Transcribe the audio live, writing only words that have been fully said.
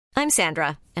I'm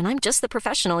Sandra, and I'm just the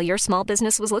professional your small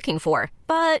business was looking for.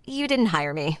 But you didn't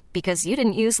hire me because you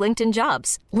didn't use LinkedIn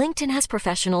Jobs. LinkedIn has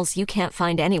professionals you can't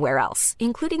find anywhere else,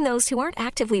 including those who aren't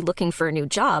actively looking for a new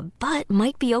job, but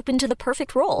might be open to the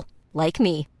perfect role, like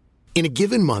me. In a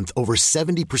given month, over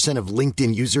 70% of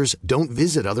LinkedIn users don't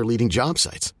visit other leading job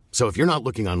sites. So if you're not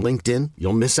looking on LinkedIn,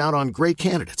 you'll miss out on great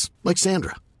candidates like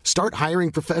Sandra. Start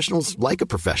hiring professionals like a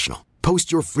professional.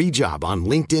 Post your free job on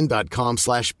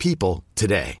linkedin.com/people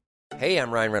today. Hey,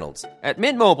 I'm Ryan Reynolds. At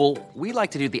Mint Mobile, we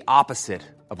like to do the opposite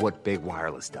of what Big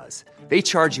Wireless does. They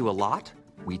charge you a lot,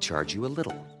 we charge you a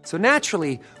little. So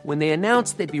naturally, when they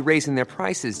announced they'd be raising their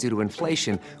prices due to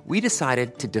inflation, we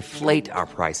decided to deflate our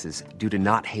prices due to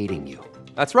not hating you.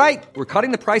 That's right. We're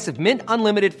cutting the price of Mint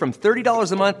Unlimited from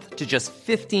 $30 a month to just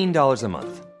 $15 a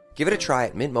month. Give it a try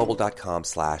at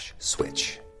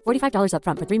mintmobile.com/switch. $45 up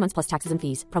front for 3 months plus taxes and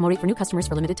fees. Promo rate for new customers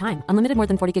for limited time. Unlimited more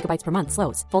than 40 gigabytes per month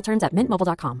slows. Full terms at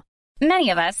mintmobile.com.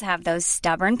 Many of us have those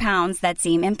stubborn pounds that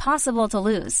seem impossible to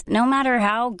lose, no matter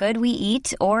how good we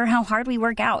eat or how hard we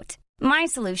work out. My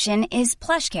solution is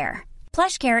PlushCare.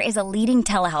 PlushCare is a leading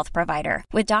telehealth provider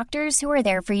with doctors who are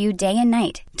there for you day and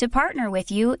night to partner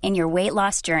with you in your weight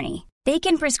loss journey. They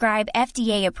can prescribe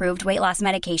FDA-approved weight loss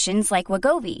medications like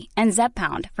Wegovy and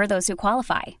Zepbound for those who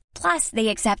qualify. Plus, they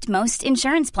accept most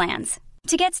insurance plans.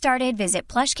 To get started, visit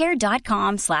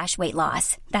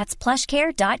plushcare.com/weightloss. That's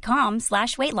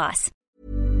plushcare.com/weightloss.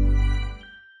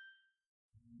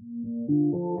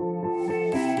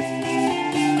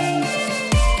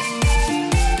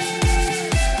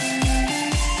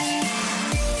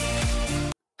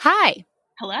 Hi.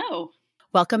 Hello.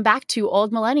 Welcome back to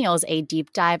Old Millennials, a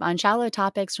deep dive on shallow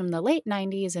topics from the late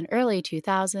 90s and early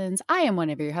 2000s. I am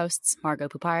one of your hosts, Margot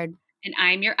Poupard. And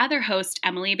I'm your other host,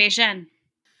 Emily Bejean.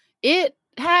 It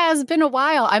has been a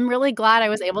while. I'm really glad I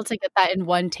was able to get that in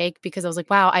one take because I was like,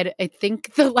 wow, I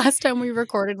think the last time we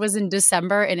recorded was in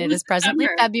December and it is presently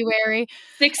February.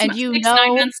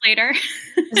 9 months later.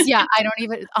 Yeah, I don't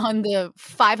even, on the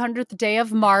 500th day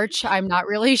of March, I'm not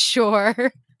really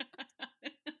sure.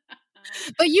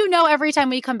 But every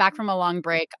time we come back from a long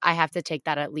break, I have to take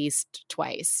that at least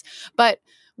twice. But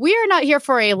we are not here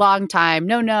for a long time.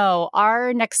 No.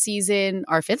 Our next season,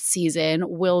 our 5th season,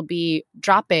 will be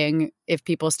dropping, if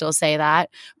people still say that.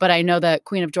 But I know that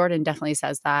Queen of Jordan definitely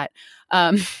says that.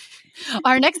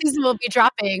 Our next season will be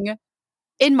dropping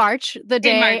in March, the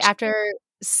day after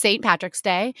St. Patrick's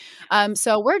Day.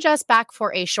 So we're just back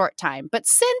for a short time. But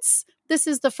since this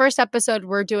is the first episode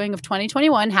we're doing of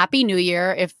 2021, Happy New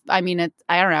Year. I don't know.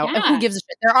 Yeah. Who gives a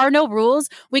shit? There are no rules.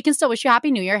 We can still wish you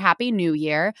Happy New Year. Happy New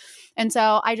Year. And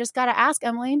so I just got to ask,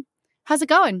 Emily, how's it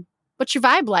going? What's your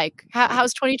vibe like?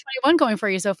 How's 2021 going for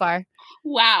you so far?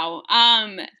 Wow.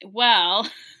 Well,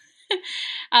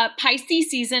 Pisces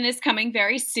season is coming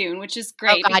very soon, which is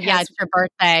great. Oh God, yeah, it's your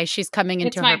birthday. She's coming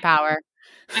into her power.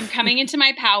 I'm coming into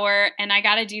my power and I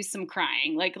got to do some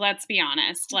crying. Like, let's be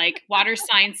honest, like water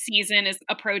sign season is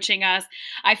approaching us.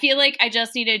 I feel like I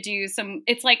just need to do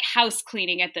it's like house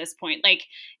cleaning at this point. Like,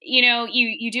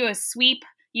 you do a sweep,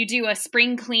 you do a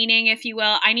spring cleaning, if you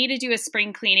will. I need to do a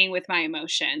spring cleaning with my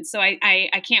emotions. So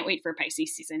I can't wait for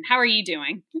Pisces season. How are you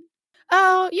doing?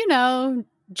 Oh,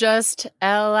 just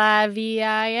living.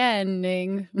 All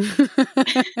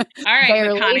right,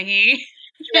 McConaughey.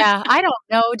 Yeah, I don't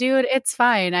know, dude. It's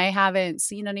fine. I haven't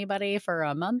seen anybody for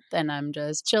a month and I'm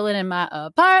just chilling in my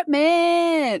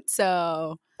apartment.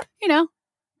 So,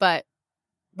 but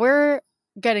we're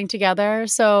getting together.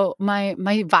 So my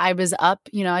vibe is up.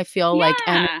 I feel like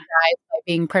energized by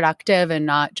being productive and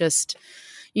not just,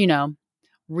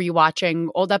 rewatching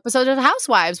old episodes of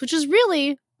Housewives, which is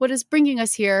really what is bringing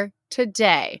us here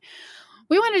today.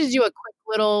 We wanted to do a quick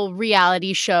little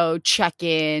reality show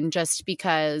check-in just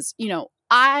because,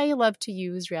 I love to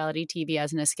use reality TV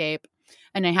as an escape.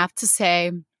 And I have to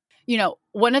say,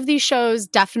 one of these shows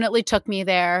definitely took me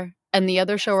there. And the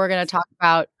other show we're going to talk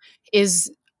about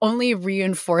is only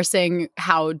reinforcing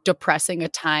how depressing a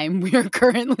time we are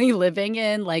currently living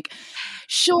in. Like,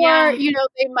 sure,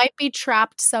 they might be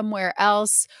trapped somewhere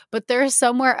else, but their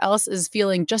somewhere else is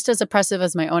feeling just as oppressive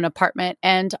as my own apartment.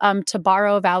 And to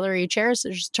borrow Valerie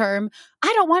Cherish's term,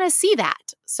 I don't want to see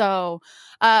that. So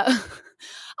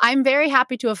I'm very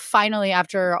happy to have finally,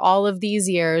 after all of these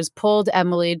years, pulled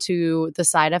Emily to the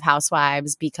side of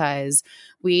Housewives because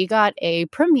we got a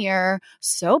premiere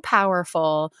so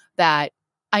powerful that,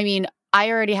 I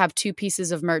already have 2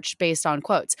 pieces of merch based on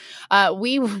quotes.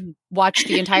 We watched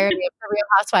the entirety of the Real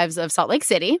Housewives of Salt Lake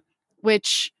City,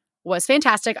 which was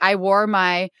fantastic. I wore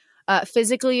my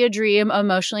physically a dream,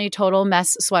 emotionally total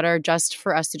mess sweater just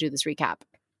for us to do this recap.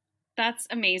 That's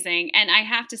amazing. And I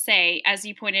have to say, as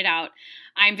you pointed out,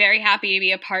 I'm very happy to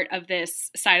be a part of this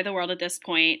side of the world at this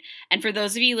point. And for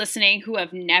those of you listening who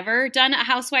have never done a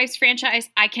Housewives franchise,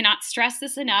 I cannot stress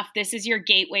this enough. This is your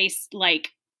gateway,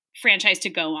 like, franchise to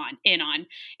go on.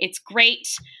 It's great.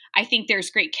 I think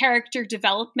there's great character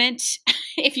development,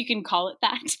 if you can call it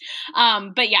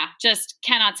that. But yeah, just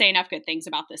cannot say enough good things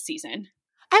about this season.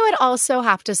 I would also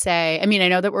have to say, I mean, I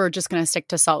know that we're just going to stick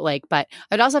to Salt Lake, but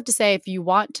I'd also have to say, if you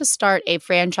want to start a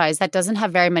franchise that doesn't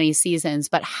have very many seasons,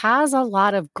 but has a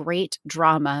lot of great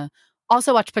drama,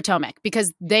 also watch Potomac,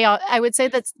 because I would say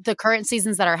that the current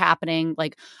seasons that are happening,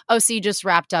 like OC just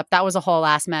wrapped up. That was a whole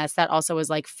ass mess. That also was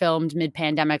like filmed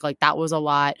mid-pandemic. Like that was a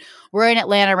lot. We're in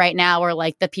Atlanta right now where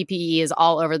like the PPE is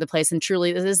all over the place. And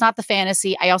truly, this is not the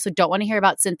fantasy. I also don't want to hear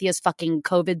about Cynthia's fucking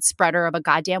COVID spreader of a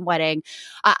goddamn wedding.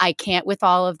 I can't with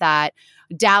all of that.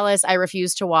 Dallas, I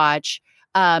refuse to watch.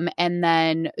 And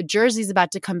then Jersey's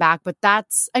about to come back, but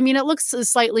it looks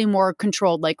slightly more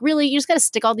controlled. Like, really, you just got to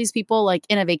stick all these people like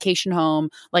in a vacation home,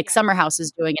 like Summer House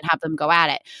is doing, and have them go at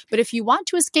it. But if you want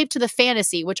to escape to the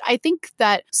fantasy, which I think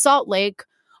that Salt Lake,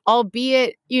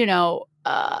 albeit,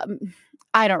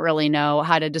 I don't really know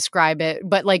how to describe it,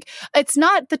 but like, it's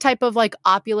not the type of like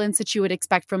opulence that you would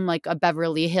expect from like a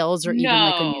Beverly Hills or even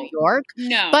like a New York.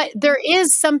 No. But there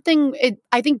is something,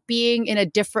 I think, being in a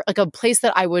different, like a place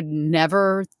that I would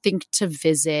never think to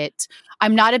visit.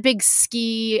 I'm not a big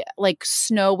ski, like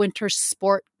snow, winter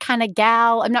sport kind of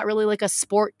gal. I'm not really like a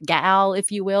sport gal, if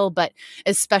you will, but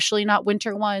especially not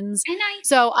winter ones.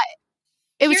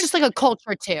 It was just like a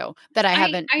culture too that I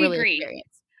haven't really experienced.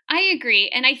 I agree.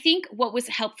 And I think what was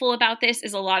helpful about this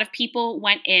is a lot of people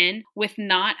went in with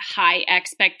not high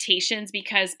expectations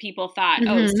because people thought,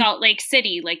 Salt Lake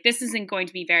City, like this isn't going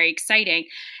to be very exciting.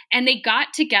 And they got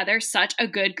together such a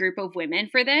good group of women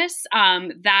for this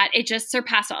that it just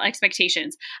surpassed all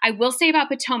expectations. I will say about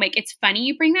Potomac, it's funny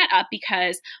you bring that up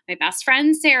because my best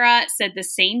friend Sarah said the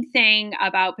same thing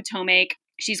about Potomac.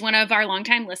 She's one of our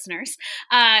longtime listeners.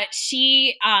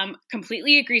 She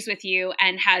completely agrees with you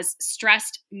and has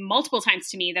stressed multiple times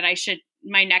to me that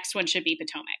my next one should be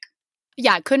Potomac.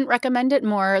 Yeah, couldn't recommend it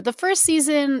more. The first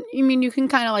season, I mean, you can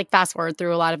kind of like fast forward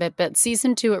through a lot of it, but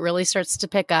season 2, it really starts to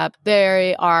pick up.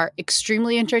 They are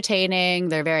extremely entertaining.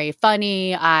 They're very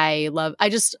funny. I love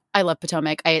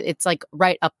Potomac. It's like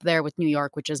right up there with New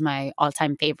York, which is my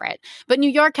all-time favorite. But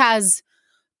New York has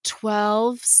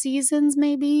 12 seasons,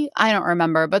 maybe. I don't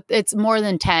remember, but it's more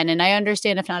than 10. And I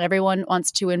understand if not everyone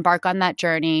wants to embark on that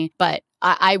journey, but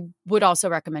I would also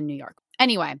recommend New York.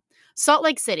 Anyway, Salt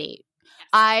Lake City.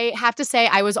 I have to say,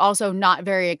 I was also not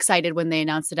very excited when they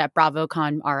announced it at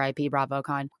BravoCon, RIP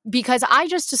BravoCon, because I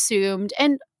just assumed,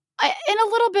 and in a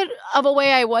little bit of a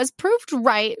way I was proved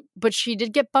right, but she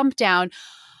did get bumped down.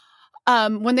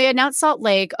 When they announced Salt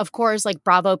Lake, of course, like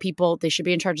Bravo people, they should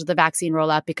be in charge of the vaccine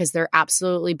rollout because they're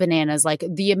absolutely bananas. Like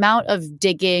the amount of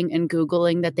digging and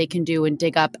Googling that they can do and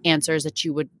dig up answers that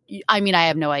I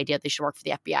have no idea. They should work for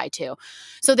the FBI too.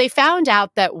 So they found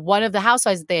out that one of the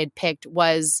housewives that they had picked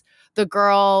was the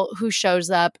girl who shows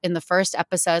up in the first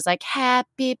episode. It's like,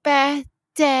 happy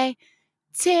birthday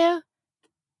to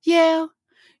you.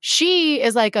 She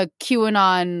is like a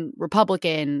QAnon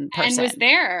Republican person. And was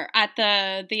there at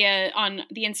on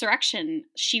the insurrection.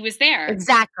 She was there.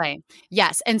 Exactly.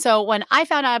 Yes. And so when I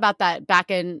found out about that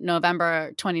back in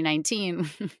November 2019,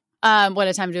 what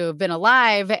a time to have been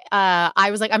alive, I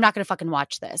was like, I'm not going to fucking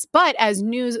watch this. But as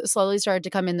news slowly started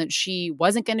to come in that she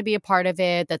wasn't going to be a part of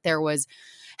it, that there was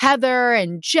Heather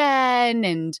and Jen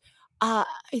and I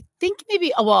think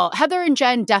maybe, Heather and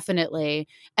Jen definitely.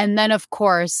 And then, of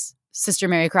course, Sister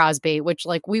Mary Crosby, which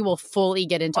like we will fully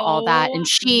get into all that. And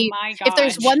if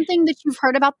there's one thing that you've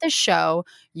heard about this show,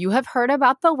 you have heard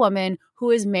about the woman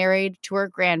who is married to her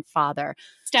grandfather.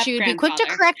 She would be quick to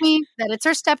correct me that it's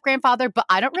her step-grandfather, but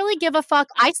I don't really give a fuck.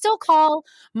 I still call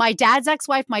my dad's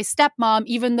ex-wife my stepmom,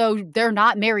 even though they're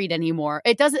not married anymore.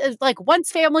 It's like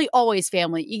once family, always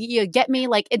family. You get me?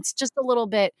 Like it's just a little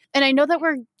bit. And I know that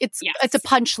it's a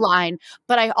punchline,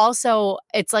 but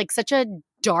it's like such a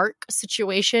dark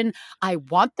situation. I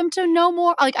want them to know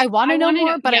more. Like I want to know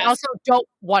more, but I also don't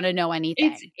want to know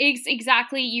anything. It's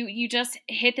exactly. You just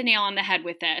hit the nail on the head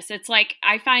with this. It's like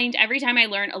I find every time I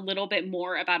learn a little bit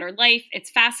more about her life, it's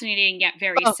fascinating yet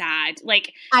very sad.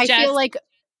 Like I feel like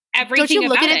everything. Don't you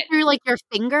look at it through like your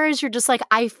fingers? You're just like,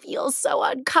 I feel so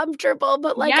uncomfortable,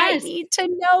 but like I need to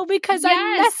know because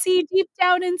I'm messy deep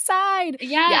down inside. Yes.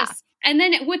 Yeah. And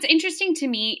then what's interesting to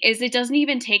me is it doesn't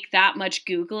even take that much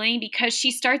Googling because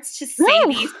she starts to say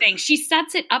these things. She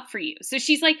sets it up for you. So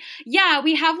she's like, yeah,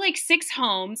 we have like 6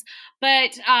 homes,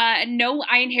 but I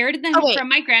inherited them from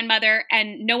my grandmother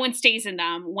and no one stays in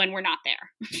them when we're not there.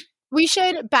 We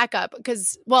should back up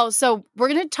because, so we're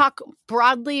going to talk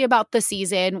broadly about the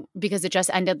season because it just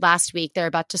ended last week. They're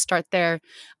about to start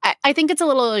I think it's a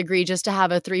little egregious to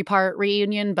have a 3-part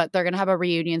reunion, but they're going to have a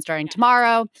reunion starting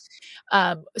tomorrow.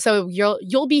 So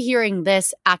you'll be hearing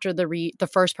this after the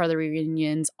first part of the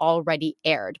reunion's already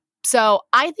aired. So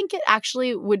I think it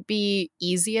actually would be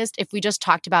easiest if we just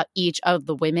talked about each of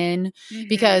the women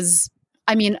because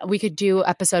I mean, we could do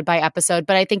episode by episode,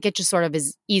 but I think it just sort of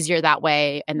is easier that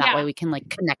way. And that way we can like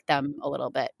connect them a little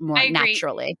bit more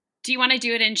naturally. Do you want to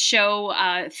do it in show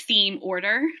theme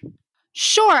order?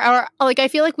 Sure. Or like, I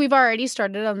feel like we've already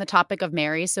started on the topic of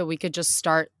Mary, so we could just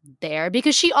start there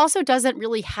because she also doesn't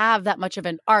really have that much of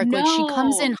an arc. No. Like she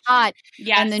comes in hot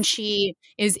and then she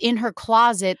is in her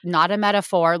closet, not a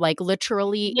metaphor, like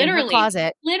literally in her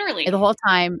closet. Literally. The whole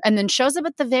time. And then shows up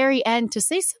at the very end to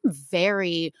say some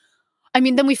very... I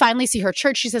mean, then we finally see her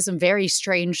church. She says some very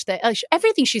strange things.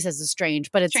 Everything she says is strange,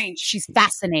 but it's strange. She's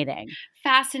fascinating.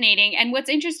 Fascinating. And what's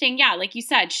interesting, like you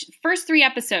said, first 3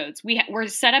 episodes, we're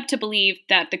set up to believe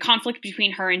that the conflict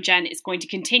between her and Jen is going to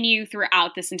continue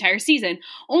throughout this entire season,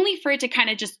 only for it to kind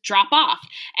of just drop off.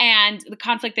 And the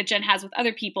conflict that Jen has with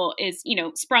other people is,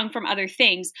 sprung from other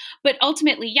things. But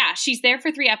ultimately, she's there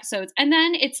for 3 episodes. And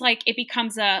then it's like it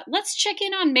becomes let's check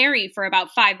in on Mary for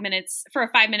about 5 minutes, for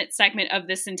a 5-minute segment of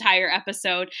this entire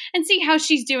episode and see how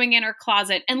she's doing in her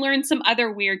closet and learn some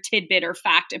other weird tidbit or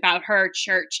fact about her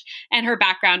church and her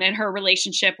background and her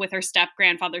relationship with her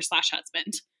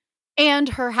step-grandfather/husband. And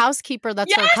her housekeeper,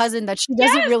 that's her cousin, that she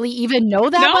doesn't really even know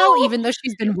that well, even though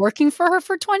she's been working for her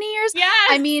for 20 years. Yes.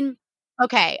 I mean,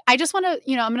 okay, I just want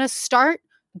to, I'm going to start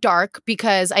dark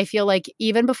because I feel like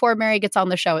even before Mary gets on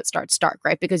the show, it starts dark,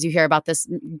 right? Because you hear about this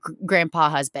grandpa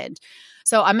husband.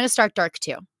 So I'm going to start dark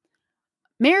too.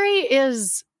 Mary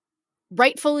is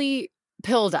rightfully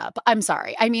pilled up. I'm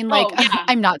sorry. I mean, like,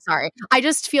 I'm not sorry. I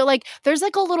just feel like there's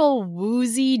like a little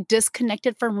woozy,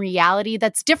 disconnected from reality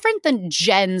that's different than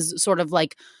Jen's sort of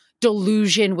like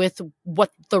delusion with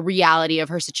what the reality of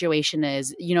her situation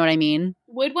is. You know what I mean?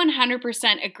 Would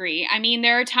 100% agree. I mean,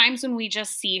 there are times when we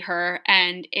just see her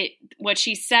and what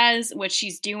she says, what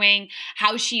she's doing,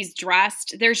 how she's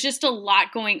dressed. There's just a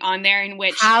lot going on there in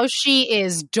which... How she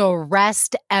is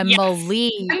dressed,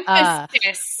 Emily.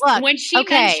 Yes. Look, when she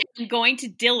mentioned going to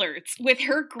Dillard's with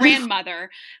her grandmother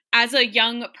as a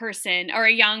young person or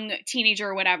a young teenager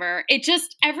or whatever, it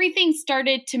just, everything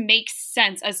started to make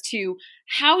sense as to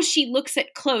how she looks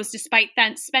at clothes despite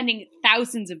then spending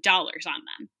thousands of dollars on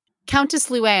them. Countess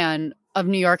Luann of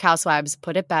New York Housewives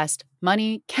put it best: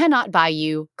 money cannot buy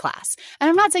you class. And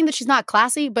I'm not saying that she's not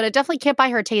classy, but it definitely can't buy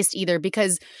her taste either,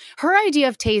 because her idea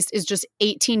of taste is just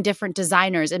 18 different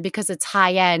designers. And because it's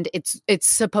high end, it's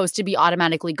supposed to be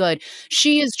automatically good.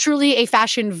 She is truly a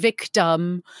fashion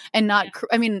victim and not,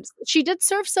 I mean, she did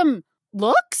serve some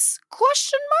looks, ?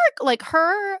 Like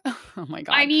her, oh my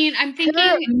God. I mean, I'm thinking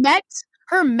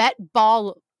her Met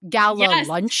Ball gala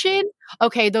luncheon.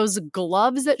 Okay, those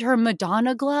gloves, her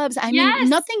Madonna gloves. I mean,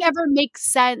 nothing ever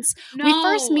makes sense. No. We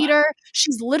first meet her.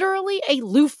 She's literally a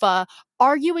loofah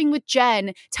arguing with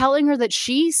Jen, telling her that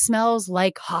she smells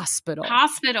like hospital.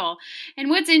 And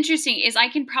what's interesting is I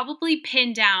can probably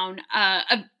pin down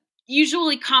a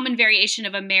usually common variation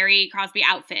of a Mary Crosby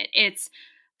outfit. It's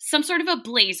some sort of a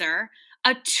blazer,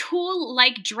 a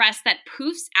tulle-like dress that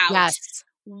poofs out,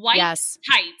 white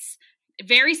tights.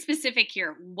 Very specific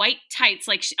here, white tights,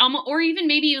 like or even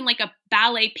maybe even like a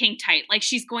ballet pink tight, like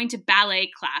she's going to ballet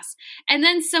class. And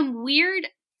then some weird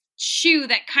shoe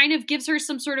that kind of gives her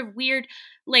some sort of weird,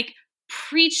 like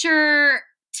preacher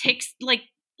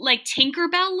like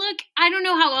Tinkerbell look. I don't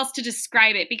know how else to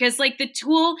describe it, because like the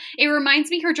tulle,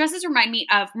 her dresses remind me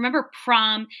of, remember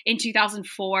prom in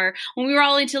 2004 when we were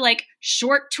all into like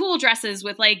short tulle dresses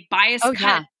with like bias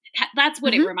cut. That's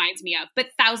what it reminds me of, but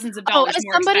thousands of dollars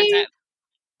more expensive.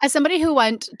 As somebody who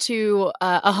went to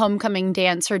a homecoming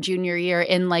dance her junior year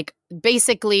in like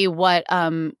basically what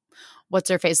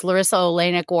what's her face, Larissa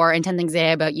Oleynik wore in 10 Things I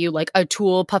Hate About You, like a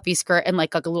tulle puffy skirt and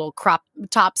like a little crop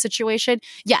top situation.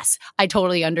 Yes, I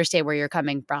totally understand where you're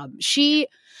coming from. She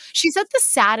said the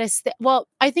saddest thing. Well,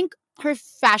 I think her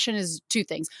fashion is 2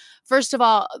 things. First of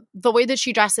all, the way that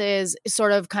she dresses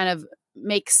sort of kind of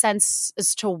makes sense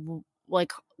as to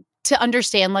like to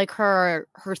understand like her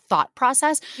thought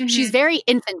process. She's very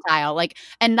infantile, like,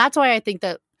 and that's why I think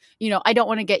that, I don't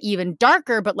want to get even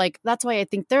darker, but like, that's why I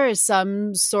think there is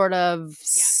some sort of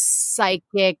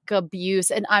psychic abuse.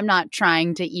 And I'm not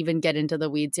trying to even get into the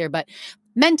weeds here, but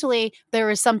mentally there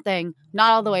is something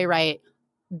not all the way right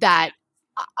that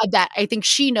that I think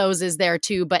she knows is there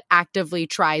too, but actively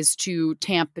tries to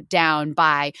tamp down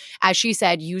by, as she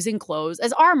said, using clothes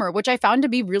as armor, which I found to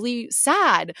be really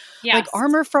sad. Yes. Like,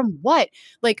 armor from what?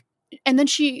 Like, and then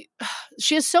she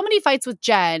has so many fights with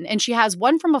Jen, and she has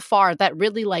one from afar that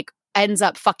really like ends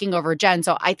up fucking over Jen.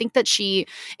 So I think that she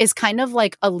is kind of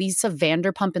like a Lisa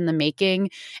Vanderpump in the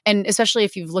making. And especially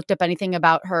if you've looked up anything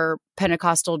about her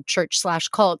Pentecostal church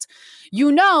 / cult,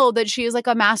 you know that she is like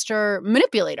a master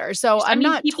manipulator. So I'm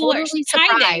not totally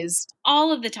surprised.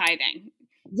 All of the tithing.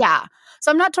 Yeah. So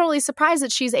I'm not totally surprised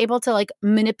that she's able to like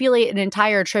manipulate an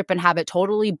entire trip and have it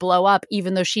totally blow up,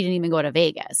 even though she didn't even go to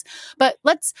Vegas. But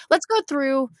let's go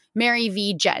through Mary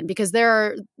v. Jen, because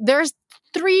there's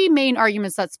 3 main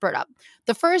arguments that spurt up.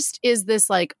 The first is this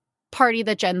like party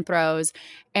that Jen throws,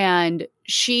 and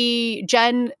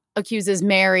Jen accuses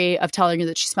Mary of telling her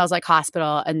that she smells like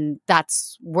hospital, and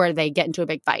that's where they get into a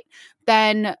big fight.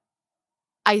 Then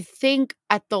I think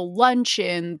at the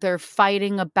luncheon, they're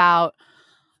fighting about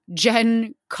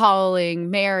Jen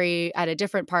calling Mary at a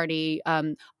different party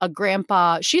a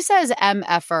grandpa. She says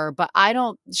MFer, but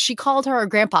she called her a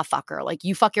grandpa fucker. Like,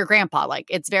 you fuck your grandpa. Like,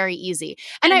 it's very easy.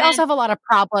 And I also have a lot of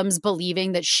problems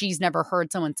believing that she's never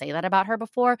heard someone say that about her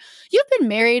before. You've been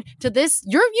married to this.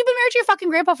 You've been married to your fucking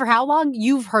grandpa for how long?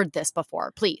 You've heard this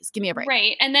before. Please give me a break.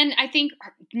 Right. And then I think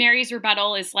Mary's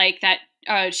rebuttal is like that.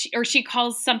 She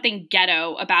calls something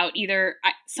ghetto about either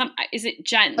is it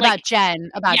Jen? About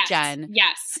Jen.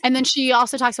 Yes. And then she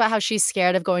also talks about how she's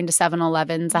scared of going to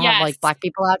 7-Elevens that have like black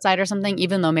people outside or something,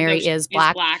 even though Mary is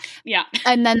black. Yeah.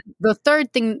 And then the third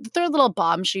little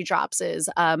bomb she drops is,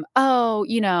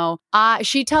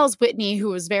 she tells Whitney, who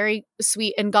was very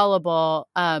sweet and gullible,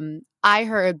 I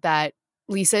heard that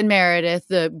Lisa and Meredith,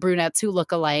 the brunettes who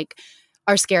look alike,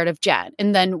 are scared of Jen.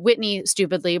 And then Whitney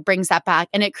stupidly brings that back,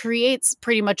 and it creates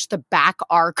pretty much the back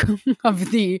arc of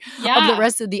the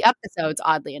rest of the episodes,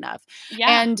 oddly enough.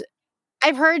 Yeah. And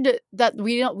I've heard that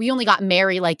we only got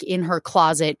Mary like in her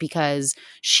closet because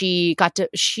she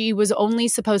was only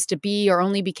supposed to be, or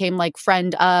only became like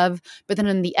friend of, but then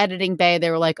in the editing bay they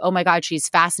were like, oh my God, she's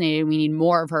fascinating, we need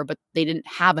more of her, but they didn't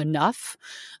have enough.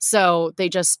 So they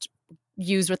just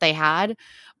used what they had.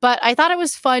 But I thought it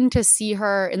was fun to see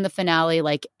her in the finale,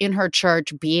 like in her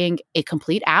church, being a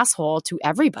complete asshole to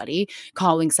everybody,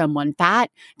 calling someone fat,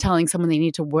 telling someone they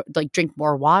need to drink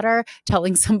more water,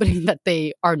 telling somebody that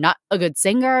they are not a good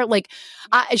singer. Like,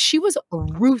 she was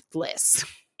ruthless.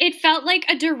 It felt like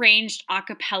a deranged a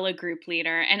cappella group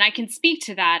leader. And I can speak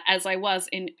to that as I was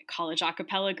in college a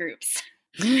cappella groups.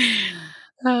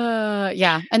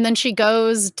 Yeah. And then she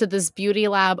goes to this beauty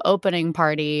lab opening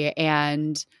party,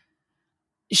 and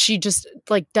she just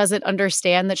like doesn't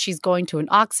understand that she's going to an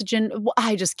oxygen.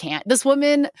 I just can't. This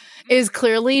woman is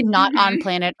clearly not on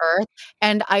planet Earth,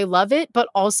 and I love it. But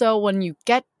also when you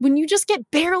just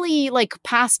get barely like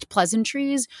past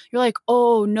pleasantries, you're like,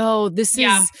 oh no,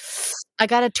 I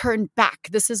got to turn back.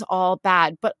 This is all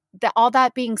bad. But all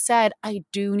that being said, I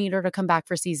do need her to come back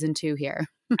for season 2 here.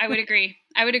 I would agree.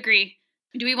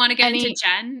 Do we want to get into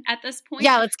Jen at this point?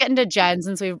 Yeah, let's get into Jen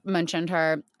since we've mentioned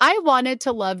her. I wanted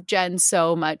to love Jen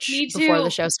so much before the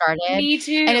show started. Me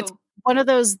too. And it's one of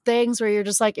those things where you're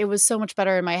just like, it was so much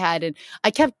better in my head. And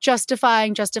I kept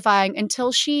justifying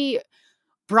until she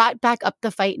brought back up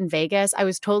the fight in Vegas. I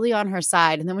was totally on her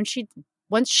side. And then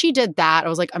once she did that, I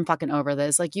was like, I'm fucking over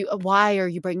this. Like, why are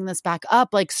you bringing this back up?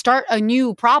 Like, start a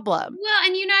new problem. Well,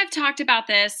 and I've talked about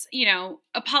this,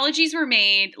 apologies were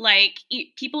made, like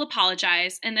people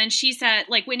apologize. And then she said,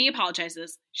 like, Whitney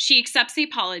apologizes. She accepts the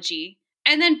apology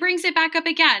and then brings it back up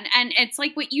again. And it's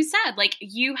like what you said, like,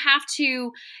 you have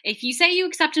to, if you say you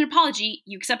accept an apology,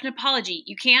 you accept an apology.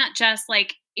 You can't just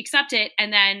like accept it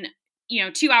and then,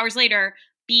 2 hours later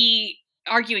be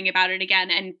arguing about it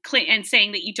again and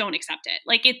saying that you don't accept it.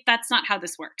 Like, that's not how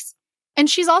this works. And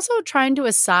she's also trying to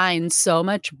assign so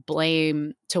much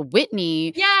blame to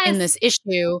Whitney in this issue.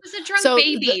 It was a drunk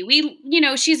baby.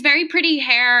 She's very pretty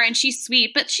hair and she's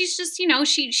sweet, but she's just,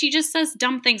 she just says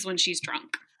dumb things when she's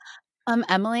drunk.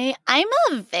 Emily, I'm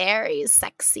a very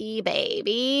sexy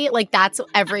baby. Like, that's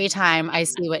every time I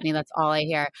see Whitney, that's all I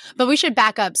hear. But we should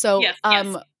back up. So,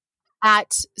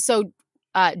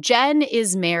 Jen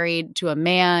is married to a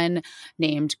man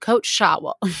named Coach Shaw.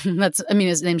 Well,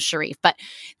 his name's Sharif, but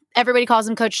everybody calls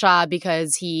him Coach Shaw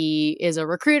because he is a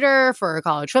recruiter for a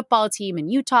college football team in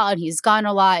Utah, and he's gone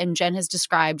a lot. And Jen has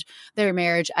described their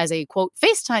marriage as a, quote,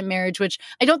 FaceTime marriage, which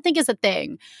I don't think is a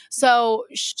thing. So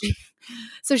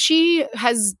she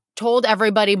has told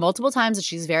everybody multiple times that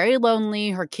she's very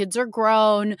lonely. Her kids are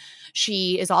grown.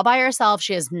 She is all by herself.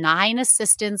 She has 9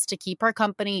 assistants to keep her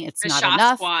company. It's not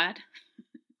enough. Squad.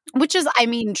 Which is, I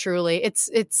mean, truly,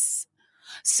 it's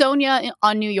Sonia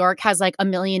on New York has like a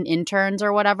million interns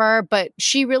or whatever, but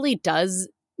she really does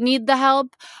need the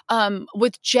help.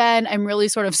 With Jen, I'm really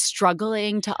sort of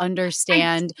struggling to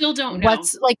understand still don't know.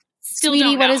 what's like, Still sweetie,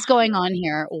 don't what know. is going on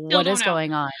here? What don't is know.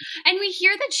 going on? And we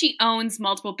hear that she owns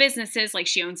multiple businesses, like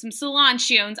she owns some salons,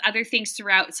 she owns other things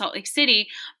throughout Salt Lake City,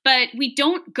 but we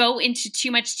don't go into too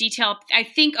much detail, I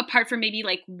think, apart from maybe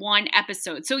like one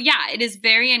episode. So yeah, it is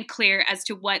very unclear as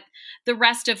to what the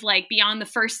rest of, like, beyond the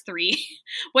first three,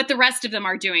 what the rest of them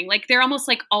are doing. Like, they're almost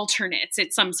like alternates,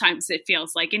 sometimes it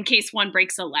feels like, in case one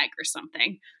breaks a leg or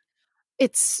something.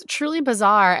 It's truly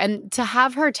bizarre. And to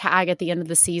have her tag at the end of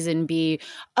the season be,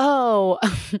 oh,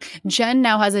 Jen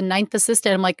now has a 9th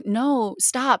assistant. I'm like, no,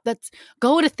 stop.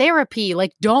 Go to therapy.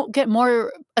 Like, don't get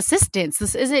more assistants.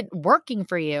 This isn't working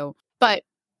for you. But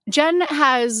Jen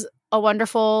has a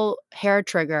wonderful hair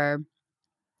trigger.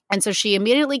 And so she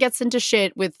immediately gets into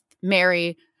shit with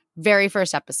Mary very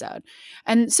first episode.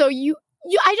 And so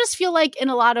I just feel like in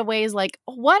a lot of ways, like,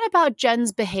 what about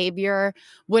Jen's behavior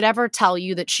would ever tell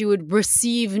you that she would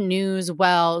receive news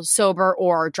well, sober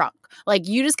or drunk? Like,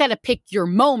 you just got to pick your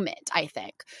moment, I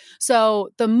think. So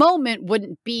the moment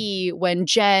wouldn't be when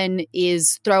Jen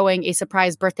is throwing a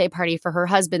surprise birthday party for her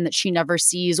husband that she never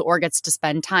sees or gets to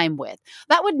spend time with.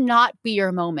 That would not be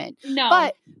your moment. No.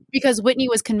 But because Whitney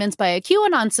was convinced by a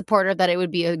QAnon supporter that it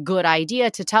would be a good idea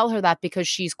to tell her that because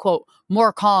she's, quote,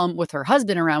 more calm with her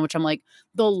husband around, which I'm like,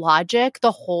 the logic,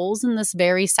 the holes in this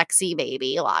very sexy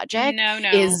baby logic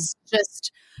is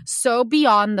just so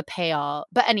beyond the pale.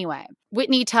 But anyway,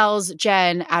 Whitney tells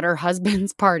Jen at her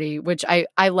husband's party, which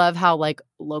I love how like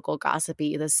local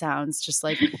gossipy this sounds, just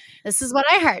like, this is what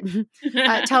I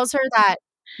heard, tells her that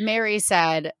Mary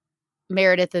said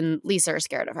Meredith and Lisa are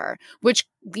scared of her, which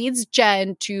leads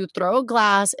Jen to throw a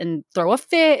glass and throw a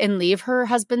fit and leave her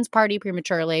husband's party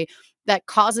prematurely. That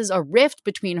causes a rift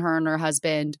between her and her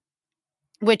husband,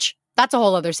 which that's a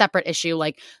whole other separate issue.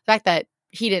 Like the fact that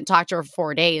he didn't talk to her for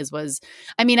 4 days was,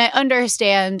 I mean, I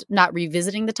understand not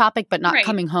revisiting the topic, but not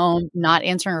coming home, not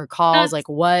answering her calls. Like,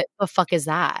 what the fuck is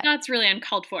that? That's really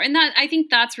uncalled for. And that, I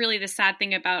think that's really the sad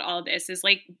thing about all this is,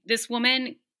 like, this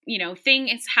woman, you know, thing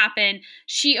has happened.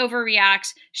 She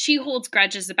overreacts. She holds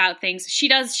grudges about things. She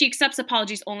accepts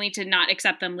apologies only to not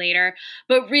accept them later.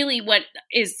 But really what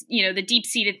is, you know, the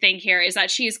deep-seated thing here is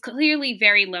that she is clearly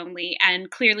very lonely,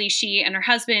 and clearly she and her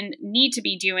husband need to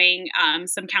be doing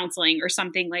some counseling or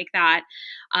something like that,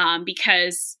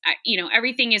 because, you know,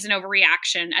 everything is an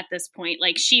overreaction at this point.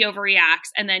 Like, she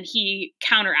overreacts and then he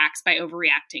counteracts by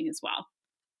overreacting as well.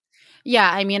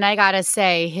 Yeah, I mean, I gotta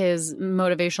say, his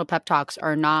motivational pep talks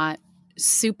are not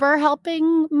super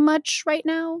helping much right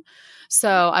now.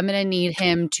 So I'm going to need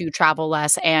him to travel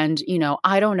less and, you know,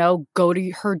 I don't know, go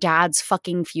to her dad's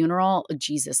fucking funeral.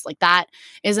 Jesus, like that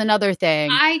is another thing.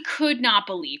 I could not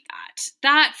believe that.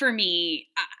 That for me,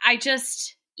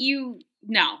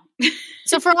 no.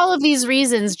 So for all of these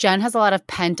reasons, Jen has a lot of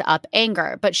pent up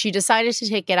anger, but she decided to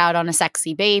take it out on a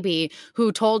sexy baby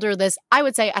who told her this, I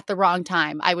would say, at the wrong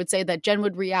time. I would say that Jen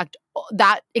would react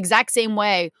that exact same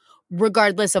way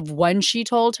regardless of when she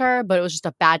told her, but it was just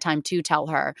a bad time to tell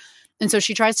her. And so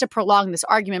she tries to prolong this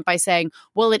argument by saying,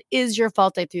 well, it is your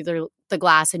fault I threw the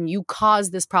glass and you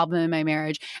caused this problem in my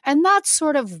marriage. And that's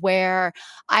sort of where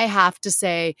I have to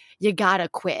say, you gotta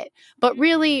quit. But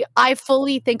really, I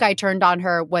fully think I turned on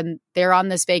her when they're on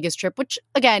this Vegas trip, which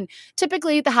again,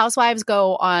 typically the housewives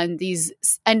go on these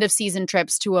end of season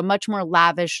trips to a much more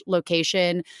lavish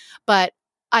location. But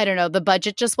I don't know, the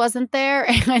budget just wasn't there.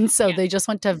 And so they just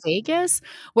went to Vegas,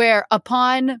 where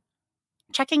upon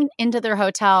checking into their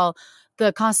hotel,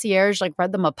 the concierge like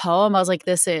read them a poem. I was like,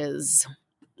 this is,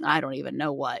 I don't even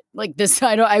know what. Like this,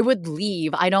 I would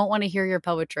leave. I don't want to hear your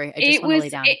poetry. I just want to lay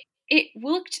down.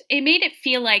 It made it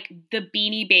feel like the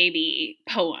Beanie Baby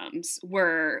poems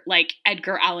were like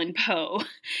Edgar Allan Poe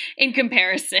in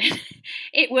comparison.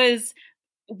 It was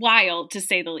wild, to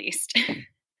say the least.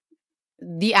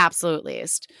 The absolute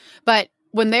least. But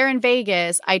when they're in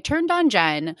Vegas, I turned on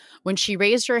Jen when she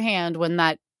raised her hand when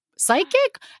that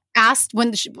psychic asked,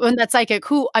 when that psychic,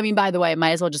 who, I mean, by the way,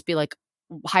 might as well just be like,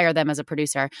 hire them as a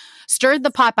producer, stirred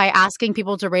the pot by asking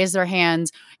people to raise their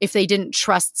hands if they didn't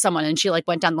trust someone. And she like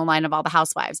went down the line of all the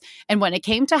housewives. And when it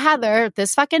came to Heather,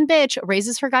 this fucking bitch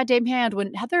raises her goddamn hand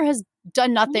when Heather has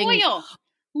done nothing. Loyal.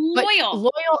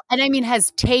 And I mean,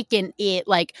 has taken it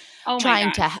like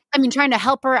trying to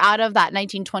help her out of that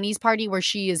 1920s party where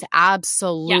she is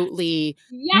absolutely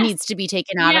needs to be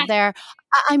taken out of there.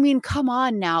 I mean, come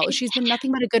on now. She's been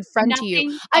nothing but a good friend to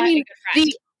you. I mean,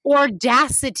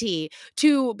 audacity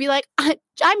to be like,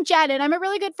 I'm Jen and I'm a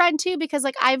really good friend too, because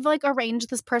like I've like arranged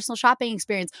this personal shopping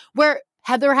experience where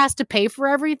Heather has to pay for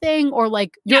everything, or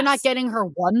like you're not getting her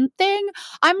one thing.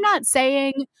 I'm not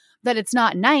saying that it's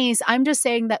not nice. I'm just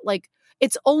saying that like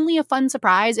it's only a fun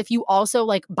surprise if you also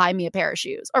like buy me a pair of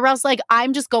shoes, or else like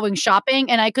I'm just going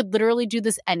shopping and I could literally do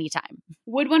this anytime.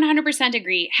 Would 100%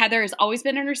 agree. Heather has always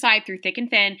been on her side through thick and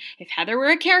thin. If Heather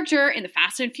were a character in the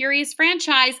Fast and Furious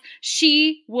franchise,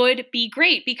 she would be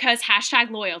great because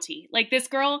 #loyalty. Like this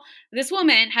girl, this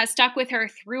woman has stuck with her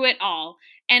through it all.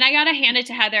 And I gotta hand it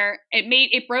to Heather.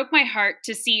 It broke my heart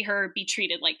to see her be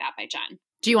treated like that by Jen.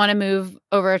 Do you want to move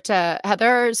over to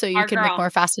Heather so you Our can girl. make more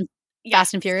Fast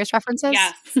and Furious references?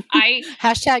 Yes.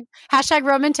 hashtag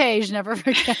Romantage, never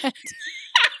forget.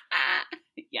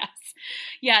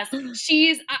 Yes.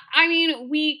 She's, I mean,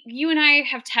 you and I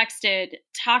have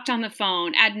talked on the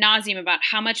phone ad nauseum about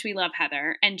how much we love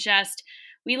Heather, and just,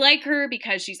 we like her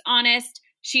because she's honest.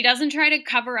 She doesn't try to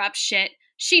cover up shit.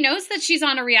 She knows that she's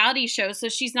on a reality show, so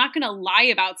she's not going to lie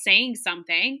about saying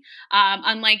something,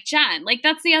 unlike Jen. Like,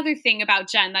 that's the other thing about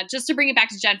Jen, that just to bring it back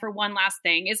to Jen for one last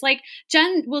thing, is like,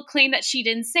 Jen will claim that she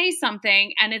didn't say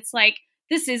something, and it's like,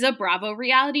 this is a Bravo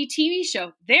reality TV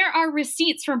show. There are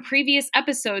receipts from previous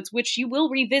episodes, which you will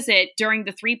revisit during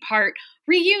the 3-part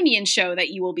reunion show that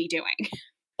you will be doing.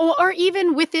 Or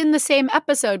even within the same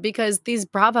episode, because these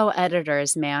Bravo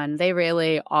editors, man, they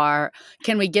really are.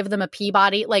 Can we give them a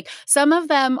Peabody? Like, some of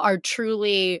them are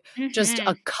truly just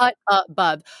a cut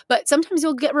above. But sometimes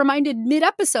you'll get reminded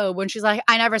mid-episode when she's like,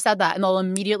 I never said that. And they'll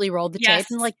immediately roll the tape.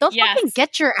 And like, they'll fucking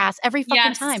get your ass every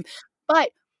fucking time.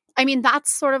 But, I mean,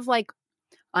 that's sort of like,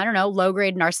 I don't know,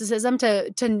 low-grade narcissism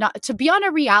to be on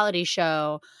a reality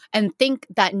show and think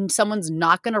that someone's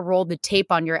not going to roll the tape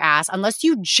on your ass unless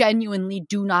you genuinely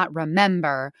do not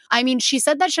remember. I mean, she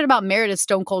said that shit about Meredith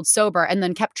stone cold sober and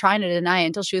then kept trying to deny it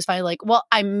until she was finally like, well,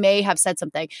 I may have said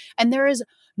something. And there is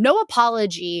no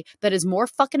apology that is more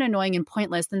fucking annoying and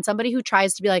pointless than somebody who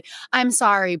tries to be like, I'm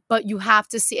sorry, but you have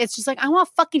to see. It's just like, I want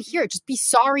to fucking hear it. Just be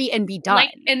sorry and be done.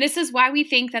 Like, and this is why we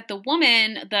think that the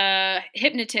woman, the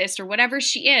hypnotist or whatever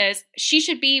she is, she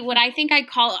should be what I think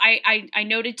I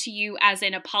noted to you as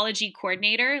an apology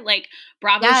coordinator. Like,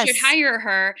 Bravo should hire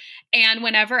her. And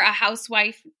whenever a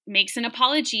housewife makes an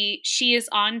apology, she is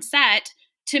on set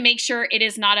to make sure it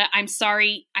is not I'm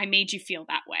sorry I made you feel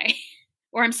that way.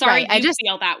 Or I'm sorry you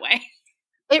feel that way.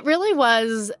 It really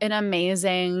was an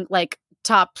amazing, like,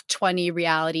 top 20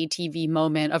 reality TV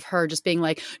moment of her just being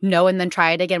like, no, and then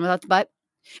try it again without the but.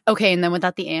 Okay, and then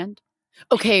without the and.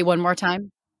 Okay, one more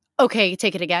time. Okay,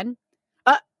 take it again.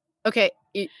 Okay.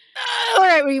 All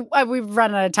right, we've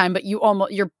run out of time, but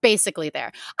you're basically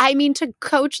there. I mean, to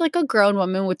coach like a grown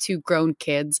woman with 2 grown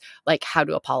kids, like how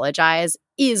to apologize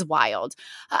is wild.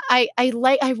 I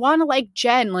want to like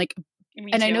Jen, like,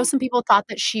 and I know some people thought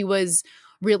that she was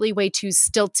really way too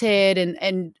stilted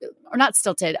and or not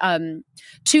stilted,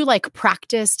 too like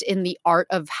practiced in the art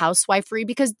of housewifery,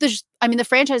 because the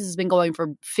franchise has been going for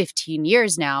 15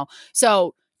 years now.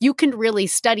 So you can really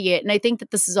study it. And I think that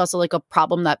this is also like a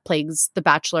problem that plagues The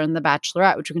Bachelor and The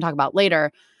Bachelorette, which we can talk about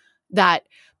later, that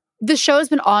the show has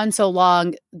been on so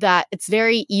long that it's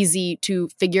very easy to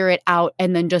figure it out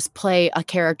and then just play a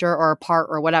character or a part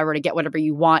or whatever to get whatever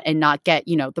you want and not get,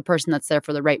 the person that's there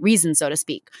for the right reason, so to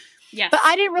speak. Yes. But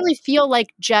I didn't really feel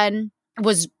like Jen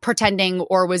was pretending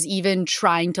or was even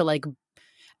trying to like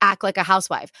act like a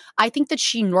housewife. I think that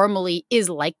she normally is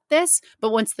like this, but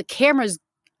once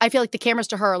I feel like the cameras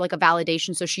to her are like a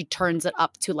validation, so she turns it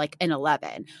up to like an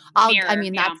 11.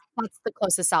 That's the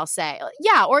closest I'll say.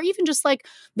 Yeah, or even just like,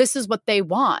 this is what they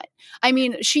want. I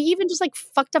mean, she even just like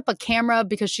fucked up a camera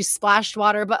because she splashed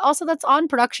water, but also that's on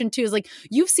production too. Is like,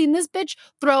 you've seen this bitch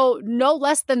throw no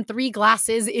less than 3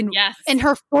 glasses in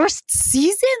her first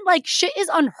season? Like, shit is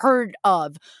unheard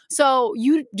of. So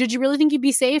did you really think you'd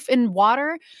be safe in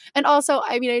water? And also,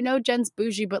 I mean, I know Jen's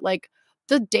bougie, but like,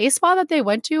 the day spa that they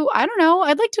went to, I don't know.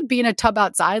 I'd like to be in a tub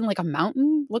outside in like a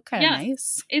mountain. Look kind of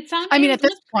nice. It's on. I mean, at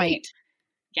this point,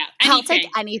 yeah, I'll take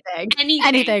anything.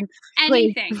 Anything.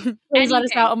 Please let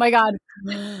us know. Oh my god.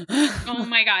 Oh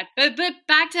my god. But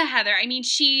back to Heather. I mean,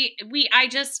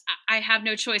 I have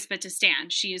no choice but to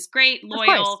stand. She is great,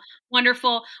 loyal,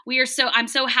 wonderful. I'm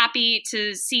so happy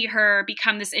to see her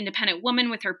become this independent woman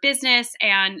with her business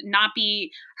and not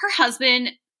be her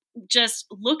husband. Just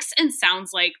looks and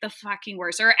sounds like the fucking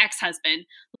worst, or her ex-husband.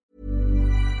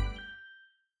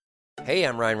 Hey,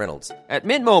 I'm Ryan Reynolds. At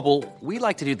Mint Mobile, we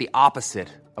like to do the opposite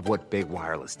of what Big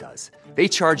Wireless does. They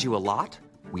charge you a lot,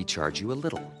 we charge you a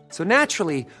little. So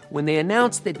naturally, when they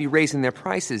announced they'd be raising their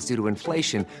prices due to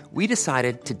inflation, we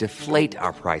decided to deflate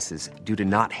our prices due to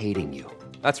not hating you.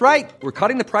 That's right. We're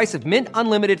cutting the price of Mint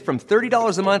Unlimited from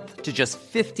 $30 a month to just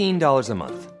 $15 a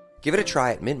month. Give it a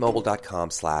try at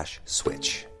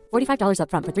mintmobile.com/switch. $45 up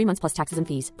front for 3 months plus taxes and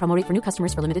fees. Promo rate for new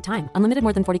customers for limited time. Unlimited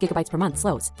more than 40 gigabytes per month.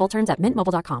 Slows full terms at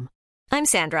mintmobile.com. I'm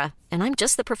Sandra, and I'm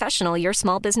just the professional your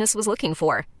small business was looking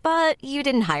for. But you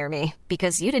didn't hire me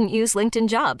because you didn't use LinkedIn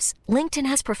Jobs. LinkedIn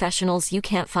has professionals you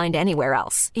can't find anywhere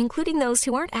else, including those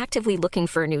who aren't actively looking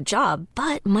for a new job,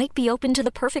 but might be open to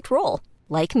the perfect role,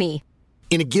 like me.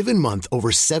 In a given month,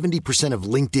 over 70% of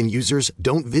LinkedIn users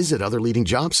don't visit other leading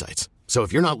job sites. So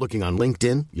if you're not looking on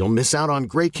LinkedIn, you'll miss out on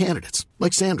great candidates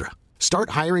like Sandra.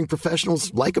 Start hiring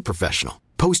professionals like a professional.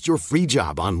 Post your free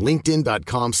job on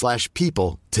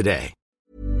linkedin.com/people today.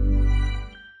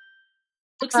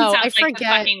 Looks and sounds I like forget. the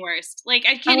fucking worst. Like,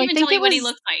 I can't I even think tell you it what he was-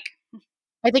 looks like.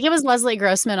 I think it was Leslie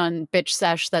Grossman on Bitch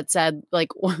Sesh that said, like,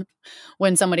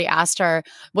 when somebody asked her,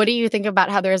 what do you think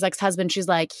about Heather's ex-husband? She's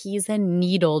like, he's a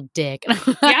needle dick.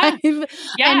 Yeah. And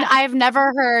Yeah. I've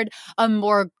never heard a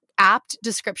more apt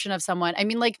description of someone. I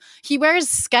mean, like, he wears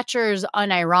Skechers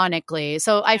unironically.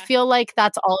 So I feel like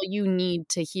that's all you need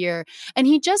to hear. And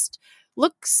he just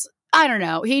looks, I don't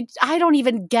know. I don't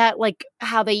even get, like,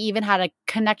 how they even had a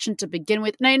connection to begin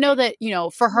with. And I know that, you know,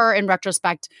 for her in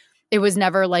retrospect, it was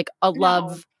never like a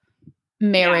love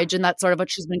marriage, and that's sort of what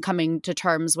she's been coming to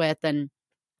terms with. And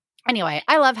anyway,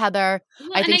 I love Heather. Well,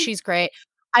 I think she's great.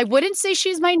 I wouldn't say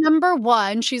she's my number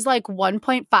one. She's like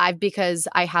 1.5 because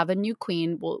I have a new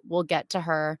queen. We'll get to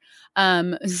her.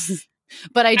 But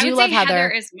I do would love say Heather.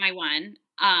 is my one.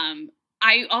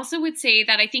 I also would say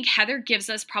that I think Heather gives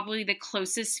us probably the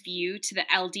closest view to the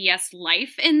LDS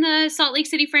life in the Salt Lake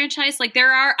City franchise. Like,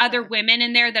 there are other women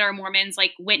in there that are Mormons.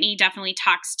 Like, Whitney definitely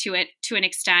talks to it to an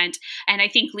extent, and I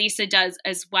think Lisa does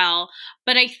as well.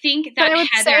 But I think that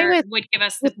Heather would give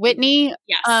us with Whitney.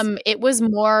 Yes. It was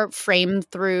more framed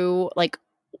through like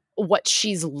what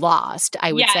she's lost.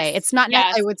 I would say it's not.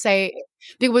 Yes. I would say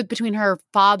between her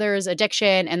father's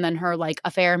addiction and then her like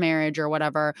affair marriage or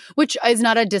whatever, which is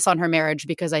not a diss on her marriage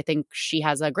because I think she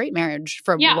has a great marriage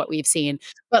from what we've seen.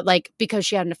 But like, because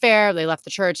she had an affair, they left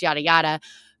the church, yada yada.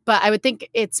 But I would think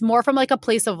it's more from like a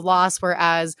place of loss.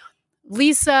 Whereas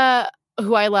Lisa,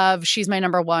 who I love, she's my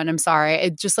number one. I'm sorry.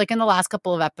 It just like in the last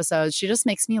couple of episodes, she just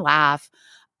makes me laugh.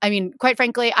 I mean, quite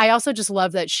frankly, I also just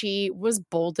love that she was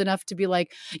bold enough to be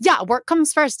like, yeah, work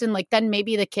comes first. And like, then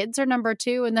maybe the kids are number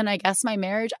two. And then I guess my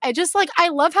marriage. I just like, I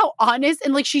love how honest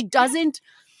and like she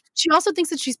also thinks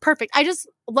that she's perfect. I just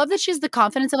love that she has the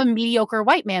confidence of a mediocre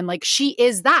white man. Like, she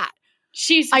is that.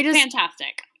 She's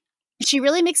fantastic. She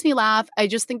really makes me laugh. I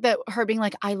just think that her being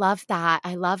like, I love that.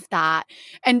 I love that.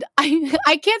 And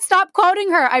I can't stop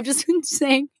quoting her. I've just been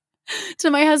saying to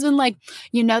my husband, like,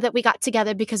 you know that we got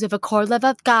together because we have a core love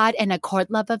of God and a core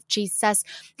love of Jesus.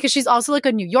 Because she's also like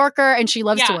a New Yorker and she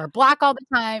loves to wear black all the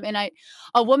time. And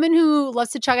a woman who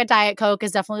loves to chug a Diet Coke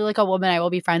is definitely like a woman I will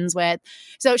be friends with.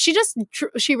 So she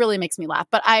really makes me laugh.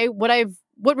 But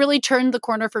what really turned the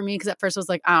corner for me, because at first I was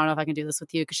like, I don't know if I can do this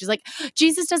with you. Because she's like,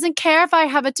 Jesus doesn't care if I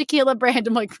have a tequila brand.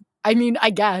 I'm like, I mean,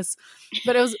 I guess.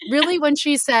 But it was really when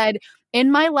she said, in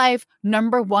my life,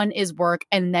 number one is work,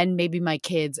 and then maybe my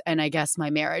kids, and I guess my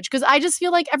marriage. Because I just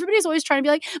feel like everybody's always trying to be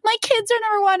like, my kids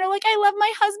are number one, or like, I love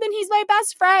my husband, he's my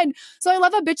best friend. So I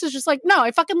love a bitch that's just like, no,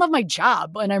 I fucking love my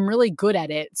job, and I'm really good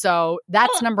at it. So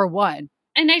that's number one.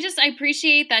 And I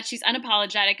appreciate that she's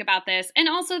unapologetic about this, and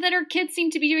also that her kids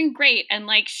seem to be doing great, and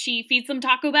like she feeds them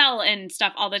Taco Bell and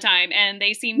stuff all the time, and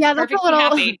they seem perfectly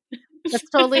happy. That's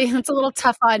a little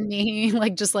tough on me.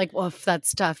 Like, just like, woof,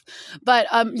 that's tough. But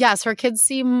yes, her kids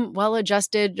seem well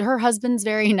adjusted. Her husband's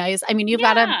very nice. I mean, you've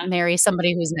got to marry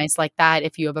somebody who's nice like that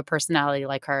if you have a personality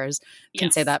like hers.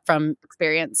 Can say that from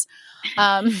experience.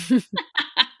 I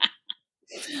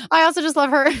also just love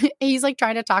her. He's like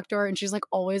trying to talk to her and she's like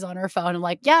always on her phone. I'm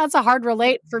like, yeah, it's a hard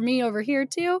relate for me over here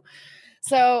too.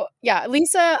 So yeah,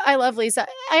 Lisa, I love Lisa.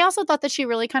 I also thought that she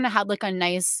really kind of had like a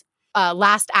nice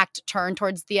last act turn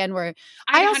towards the end where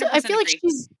I feel like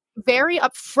she's very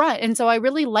upfront. And so I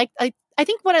really like, I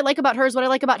think what I like about her is what I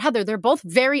like about Heather. They're both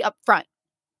very upfront.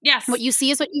 Yes. What you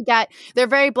see is what you get. They're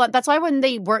very blunt. That's why when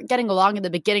they weren't getting along in the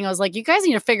beginning, I was like, you guys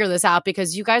need to figure this out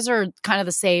because you guys are kind of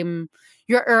the same.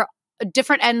 You're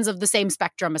different ends of the same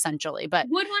spectrum, essentially. But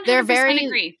would 100% they're very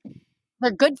agree.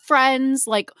 They're good friends.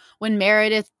 Like when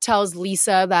Meredith tells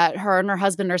Lisa that her and her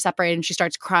husband are separated and she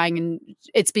starts crying and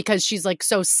it's because she's like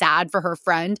so sad for her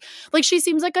friend. Like she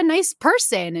seems like a nice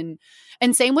person.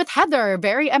 And same with Heather,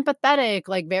 very empathetic,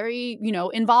 like very,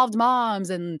 involved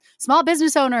moms and small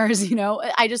business owners,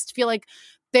 I just feel like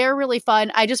they're really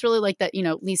fun. I just really like that,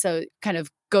 Lisa kind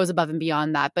of goes above and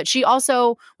beyond that. But she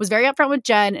also was very upfront with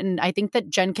Jen, and I think that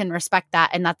Jen can respect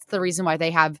that, and that's the reason why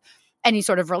they have any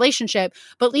sort of relationship.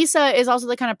 But Lisa is also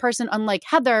the kind of person, unlike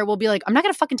Heather, will be like, I'm not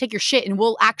going to fucking take your shit and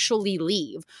we'll actually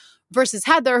leave. Versus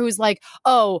Heather, who's like,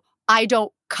 oh, I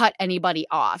don't cut anybody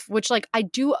off, which like I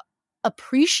do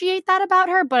appreciate that about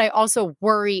her, but I also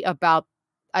worry about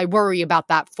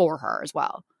that for her as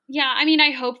well. Yeah, I mean,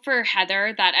 I hope for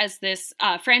Heather that as this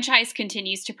franchise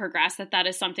continues to progress, that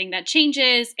is something that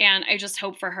changes. And I just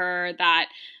hope for her that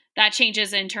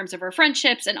changes in terms of her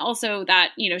friendships, and also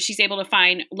that, she's able to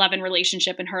find love and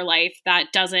relationship in her life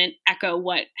that doesn't echo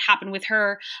what happened with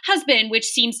her husband, which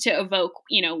seems to evoke,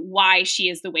 why she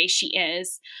is the way she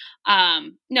is.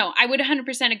 No, I would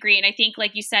 100% agree. And I think,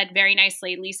 like you said very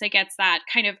nicely, Lisa gets that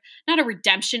kind of not a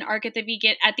redemption arc at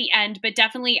the end, but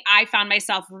definitely I found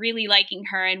myself really liking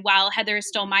her. And while Heather is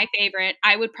still my favorite,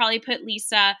 I would probably put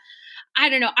Lisa, I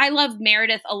don't know. I love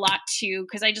Meredith a lot too,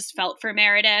 because I just felt for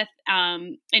Meredith.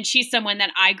 And she's someone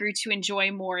that I grew to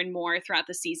enjoy more and more throughout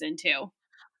the season too.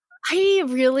 I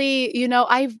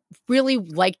really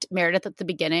liked Meredith at the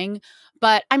beginning,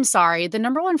 but I'm sorry. The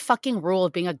number one fucking rule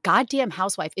of being a goddamn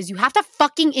housewife is you have to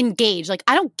fucking engage. Like,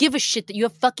 I don't give a shit that you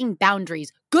have fucking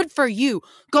boundaries. Good for you.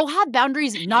 Go have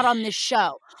boundaries, not on this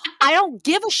show. I don't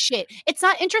give a shit. It's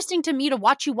not interesting to me to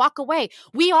watch you walk away.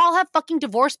 We all have fucking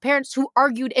divorced parents who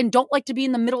argued and don't like to be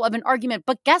in the middle of an argument.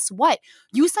 But guess what?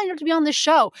 You signed up to be on this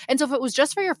show. And so if it was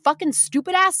just for your fucking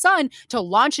stupid ass son to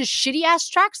launch his shitty ass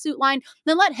tracksuit line,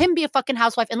 then let him be a fucking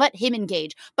housewife and let him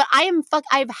engage. But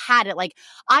I've had it. Like,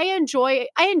 I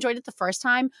enjoyed it the first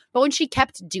time, but when she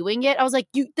kept doing it, I was like,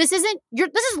 this is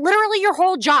literally your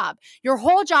whole job. Your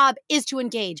whole job is to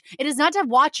engage. It is not to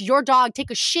watch your dog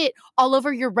take a shit all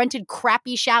over your rented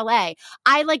crappy chalet.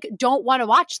 I don't want to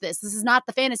watch this. This is not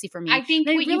the fantasy for me. I think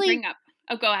what you bring up.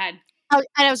 Oh, go ahead. And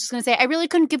I was just going to say, I really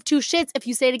couldn't give two shits if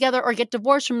you stay together or get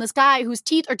divorced from this guy whose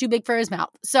teeth are too big for his mouth.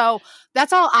 So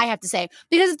that's all I have to say.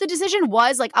 Because if the decision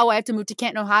was like, oh, I have to move to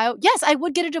Canton, Ohio, yes, I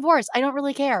would get a divorce. I don't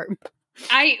really care.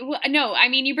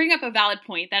 You bring up a valid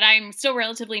point that I'm still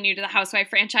relatively new to the Housewife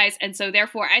franchise. And so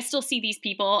therefore I still see these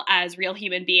people as real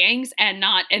human beings and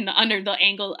not under the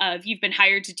angle of you've been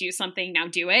hired to do something, now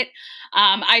do it.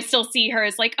 I still see her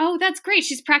as like, oh, that's great.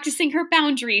 She's practicing her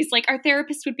boundaries. Like, our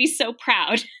therapist would be so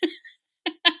proud.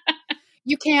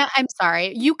 You can't, I'm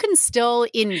sorry. You can still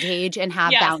engage and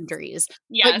have boundaries.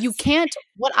 Yes. But you can't,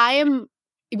 what I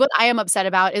am upset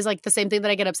about is like the same thing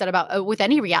that I get upset about with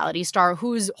any reality star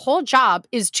whose whole job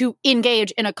is to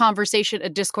engage in a conversation, a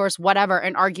discourse, whatever,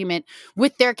 an argument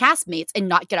with their castmates and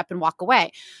not get up and walk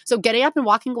away. So getting up and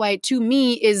walking away to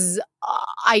me is,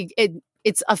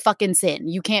 it's a fucking sin.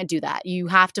 You can't do that. You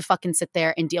have to fucking sit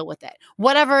there and deal with it,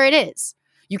 whatever it is.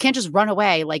 You can't just run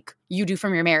away like you do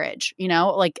from your marriage,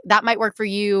 Like, that might work for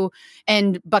you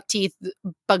and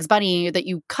Bugs Bunny, that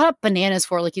you cut up bananas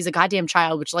for like he's a goddamn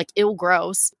child, which like ill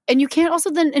gross. And you can't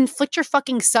also then inflict your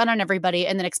fucking son on everybody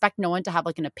and then expect no one to have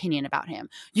like an opinion about him.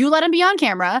 You let him be on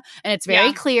camera, and it's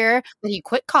very clear that he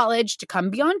quit college to come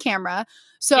be on camera.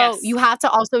 So you have to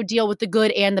also deal with the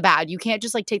good and the bad. You can't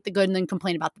just like take the good and then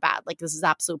complain about the bad. Like, this is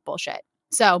absolute bullshit.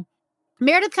 So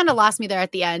Meredith kind of lost me there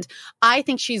at the end. I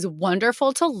think she's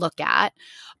wonderful to look at,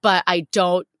 but I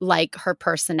don't like her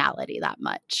personality that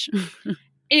much.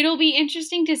 It'll be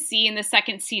interesting to see in the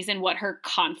second season what her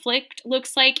conflict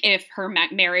looks like, if her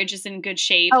marriage is in good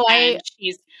shape.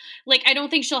 She's like, I don't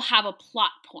think she'll have a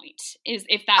plot point. If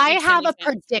that makes I have a sense.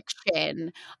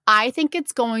 prediction. I think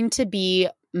it's going to be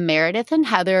Meredith and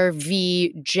Heather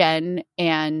v. Jen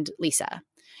and Lisa.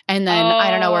 And then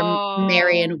I don't know where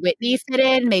Mary and Whitney fit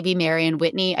in. Maybe Mary and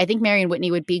Whitney. I think Mary and Whitney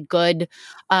would be good,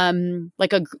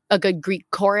 like a good Greek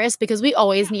chorus, because we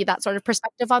always need that sort of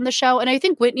perspective on the show. And I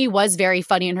think Whitney was very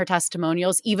funny in her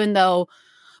testimonials, even though,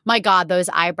 my God, those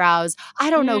eyebrows. I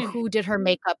don't know who did her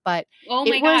makeup, but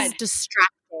it was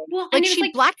distracting. Well, like,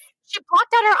 she blocked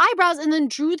out her eyebrows and then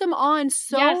drew them on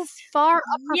so far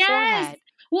up her forehead.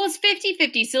 Well, it's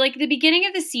 50-50. So like the beginning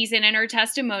of the season and her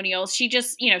testimonials, she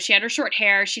just, she had her short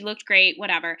hair. She looked great,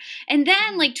 whatever. And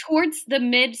then like towards the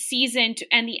mid-season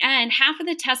and the end, half of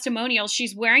the testimonials,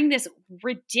 she's wearing this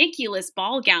ridiculous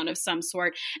ball gown of some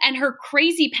sort and her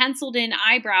crazy penciled in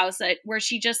eyebrows where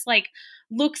she just like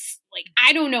looks like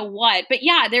I don't know what. But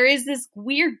yeah, there is this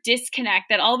weird disconnect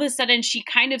that all of a sudden she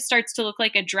kind of starts to look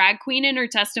like a drag queen in her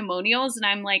testimonials. And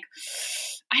I'm like,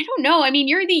 I don't know. I mean,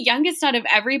 you're the youngest out of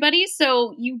everybody.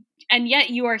 And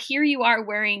yet you are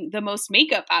wearing the most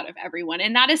makeup out of everyone.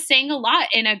 And that is saying a lot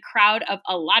in a crowd of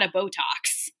a lot of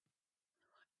Botox.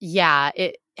 Yeah,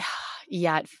 it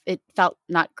felt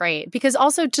not great, because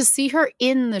also to see her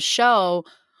in the show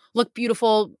look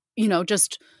beautiful,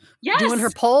 just Yes. doing her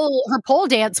pole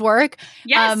dance work.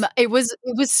 Yes. It was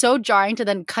so jarring to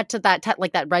then cut to that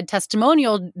that red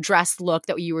testimonial dress look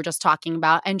that you were just talking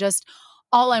about, and just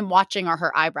all I'm watching are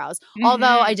her eyebrows. Mm-hmm.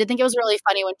 Although I did think it was really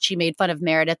funny when she made fun of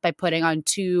Meredith by putting on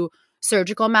 2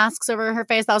 surgical masks over her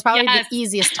face. That was probably the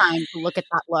easiest time to look at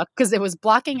that look, because it was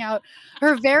blocking out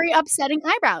her very upsetting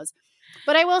eyebrows.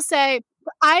 But I will say,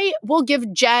 I will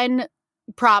give Jen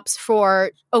props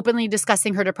for openly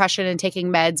discussing her depression and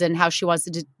taking meds and how she wants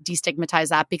to destigmatize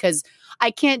that, because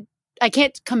I can't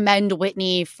commend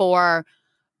Whitney for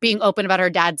being open about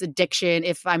her dad's addiction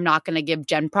if I'm not going to give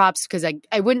Jen props, because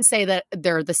I wouldn't say that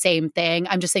they're the same thing.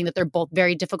 I'm just saying that they're both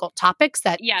very difficult topics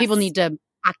that people need to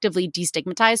actively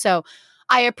destigmatize. So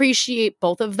I appreciate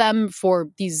both of them for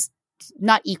these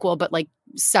not equal, but like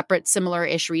separate,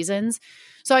 similar-ish reasons.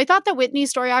 So I thought that Whitney's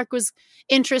story arc was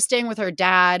interesting with her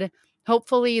dad.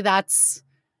 Hopefully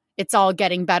it's all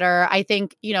getting better. I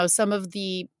think,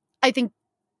 I think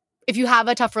if you have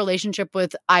a tough relationship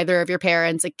with either of your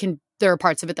parents, there are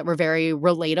parts of it that were very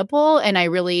relatable.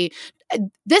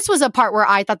 And this was a part where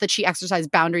I thought that she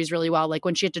exercised boundaries really well. Like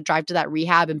when she had to drive to that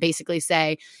rehab and basically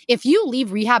say, if you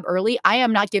leave rehab early, I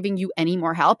am not giving you any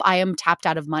more help. I am tapped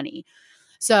out of money.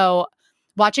 So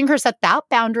watching her set that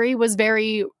boundary was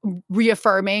very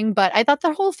reaffirming. But I thought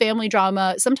the whole family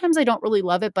drama, sometimes I don't really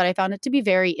love it, but I found it to be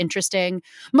very interesting,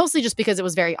 mostly just because it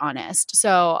was very honest.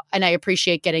 So, and I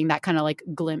appreciate getting that kind of like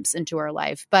glimpse into her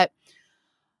life. But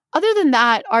other than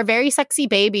that, our very sexy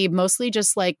baby mostly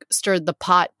just like stirred the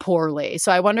pot poorly. So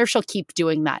I wonder if she'll keep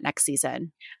doing that next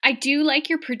season. I do like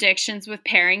your predictions with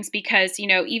pairings because,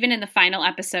 even in the final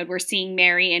episode, we're seeing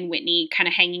Mary and Whitney kind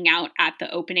of hanging out at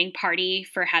the opening party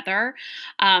for Heather.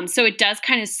 So it does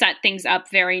kind of set things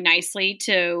up very nicely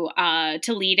to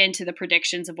lead into the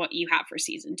predictions of what you have for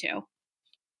season 2.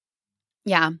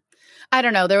 Yeah. I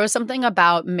don't know. There was something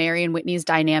about Mary and Whitney's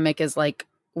dynamic is like,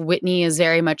 Whitney is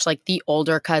very much like the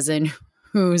older cousin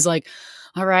who's like,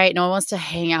 all right, no one wants to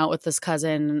hang out with this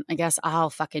cousin. I guess I'll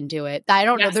fucking do it. I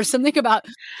don't know. There's something about,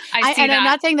 I'm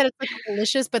not saying that it's like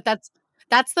malicious, but that's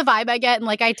the vibe I get. And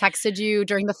like I texted you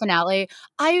during the finale,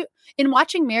 in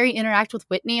watching Mary interact with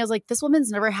Whitney, I was like, this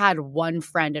woman's never had one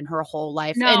friend in her whole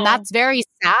life. No. And that's very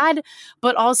sad.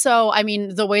 But also, I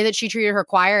mean, the way that she treated her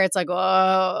choir, it's like,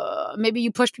 maybe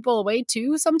you push people away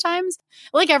too sometimes.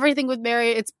 Like everything with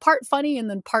Mary, it's part funny and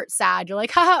then part sad. You're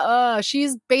like,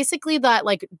 she's basically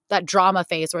that drama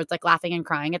face where it's like laughing and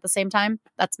crying at the same time.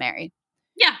 That's Mary.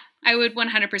 Yeah, I would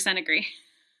 100% agree.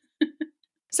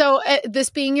 So this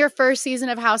being your first season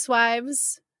of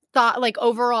Housewives,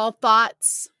 overall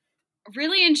thoughts?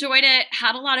 Really enjoyed it.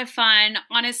 Had a lot of fun.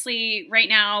 Honestly, right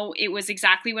now, it was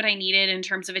exactly what I needed in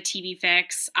terms of a TV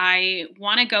fix. I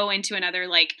want to go into another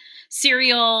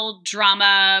serial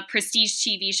drama prestige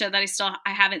TV show that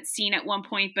I haven't seen at one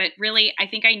point, but really, I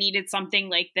think I needed something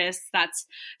like this that's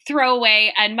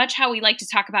throwaway. And much how we like to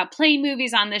talk about play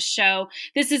movies on this show,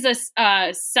 this is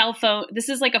a cell phone. This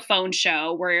is like a phone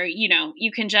show where,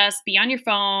 you can just be on your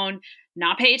phone,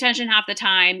 not pay attention half the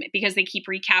time because they keep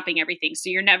recapping everything. So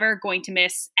you're never going to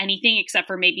miss anything except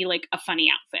for maybe a funny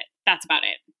outfit. That's about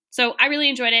it. So I really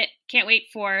enjoyed it. Can't wait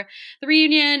for the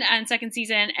reunion and second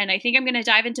season. And I think I'm going to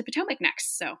dive into Potomac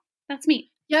next. So that's me.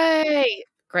 Yay.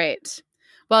 Great.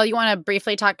 Well, you want to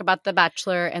briefly talk about The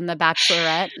Bachelor and The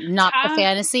Bachelorette, not the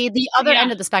fantasy, the other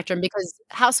end of the spectrum, because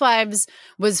Housewives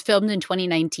was filmed in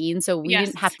 2019. So we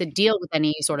didn't have to deal with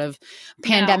any sort of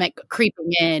pandemic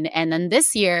creeping in. And then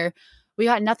this year, we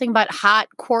got nothing but hot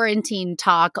quarantine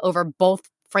talk over both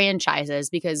franchises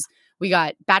because we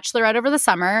got Bachelorette over the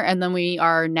summer, and then we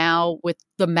are now with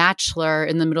The Matchler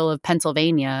in the middle of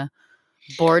Pennsylvania.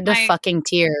 Bored to fucking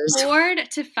tears. Bored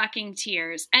to fucking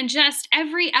tears. And just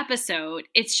every episode,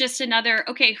 it's just another,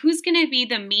 okay, who's going to be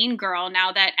the mean girl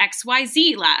now that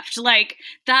XYZ left?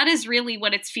 That is really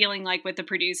what it's feeling like with the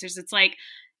producers. It's like,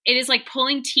 it is like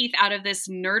pulling teeth out of this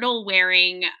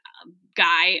nerdle-wearing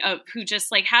guy who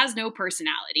just has no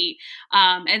personality.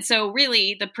 And so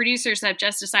really the producers have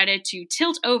just decided to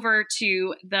tilt over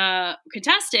to the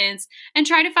contestants and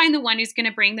try to find the one who's going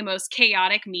to bring the most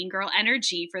chaotic mean girl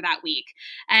energy for that week.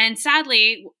 And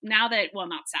sadly, not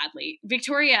sadly,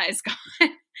 Victoria is gone.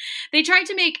 They tried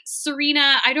to make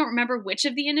Serena, I don't remember which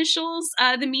of the initials,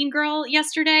 the mean girl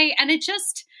yesterday. And it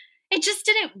just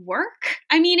didn't work.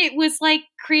 I mean, it was like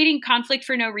creating conflict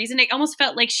for no reason. It almost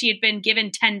felt like she had been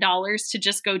given $10 to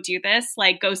just go do this,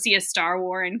 go see a Star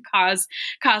War and cause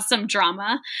some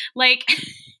drama.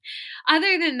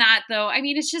 Other than that, though, I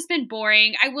mean, it's just been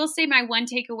boring. I will say my one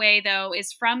takeaway, though,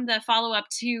 is from the follow-up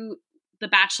to The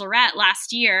Bachelorette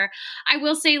last year. I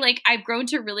will say, like, I've grown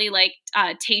to really like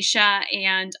Tayshia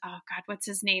and, oh God, what's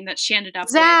his name that she ended up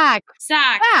Zach. with?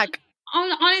 Zach.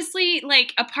 Honestly,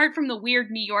 like, apart from the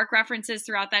weird New York references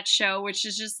throughout that show, which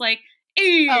is just like,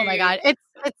 ew. Oh my God.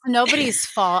 It's nobody's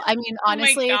fault. I mean,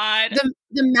 honestly, oh my God.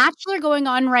 the Bachelor going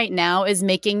on right now is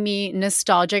making me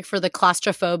nostalgic for the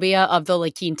claustrophobia of the La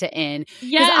Quinta Inn.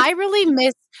 Because I really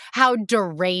miss how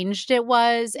deranged it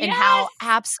was and how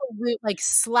absolute like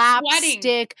slapstick.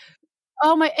 Sweating.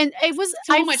 Oh my, and it was,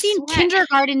 So I've much seen sweat.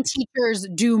 kindergarten teachers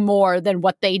do more than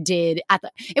what they did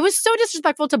it was so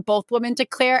disrespectful to both women, to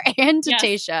Claire and to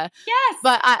Tayshia. Yes.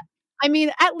 But I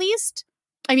mean, at least,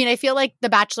 I feel like The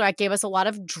Bachelorette gave us a lot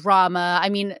of drama. I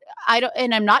mean,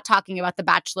 and I'm not talking about the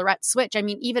Bachelorette switch. I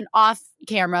mean, even off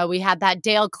camera, we had that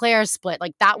Dale Claire split.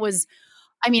 Like that was,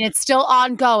 it's still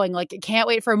ongoing. Like I can't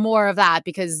wait for more of that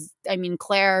because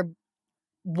Claire,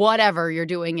 whatever you're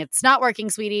doing, it's not working,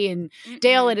 sweetie. And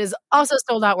Dale, it is also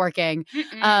still not working.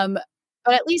 But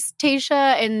at least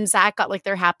Tayshia and Zach got like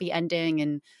their happy ending,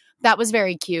 and that was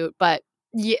very cute. But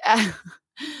yeah.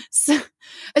 So,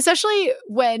 especially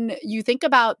when you think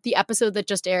about the episode that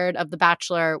just aired of The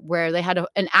Bachelor, where they had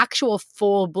an actual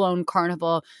full-blown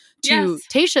carnival to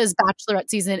Tayshia's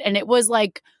Bachelorette season, and it was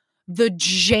like the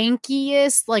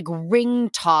jankiest, like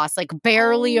ring toss, like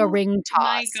barely a ring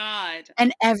toss. My God!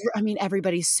 And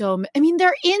everybody's so.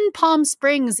 They're in Palm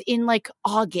Springs in like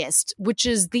August, which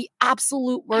is the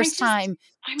absolute worst time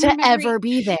to ever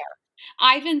be there.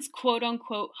 Ivan's quote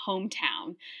unquote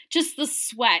hometown, just the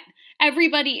sweat.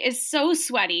 Everybody is so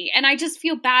sweaty, and I just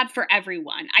feel bad for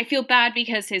everyone. I feel bad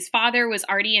because his father was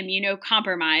already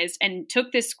immunocompromised and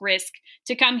took this risk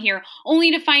to come here, only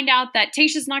to find out that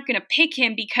Tayshia's not going to pick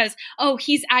him because,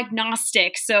 he's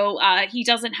agnostic, so he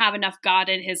doesn't have enough God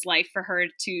in his life for her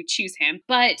to choose him.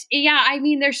 But yeah,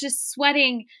 there's just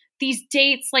sweating. These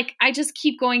dates, like I just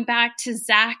keep going back to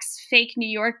Zach's fake New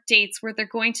York dates where they're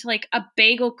going to like a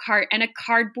bagel cart and a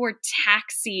cardboard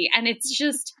taxi. And it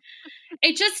just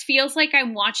feels like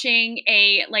I'm watching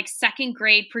a like second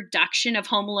grade production of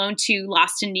Home Alone 2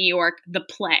 Lost in New York, the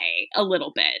play, a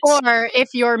little bit. Or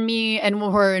if you're me and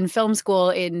we're in film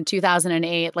school in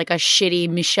 2008, like a shitty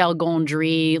Michel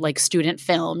Gondry like student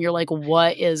film, you're like,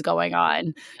 what is going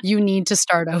on? You need to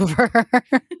start over.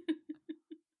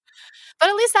 But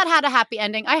at least that had a happy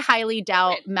ending. I highly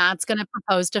doubt Matt's going to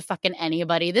propose to fucking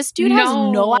anybody. This dude has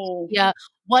no idea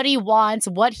what he wants,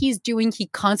 what he's doing. He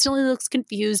constantly looks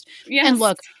confused. Yes. And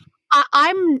look,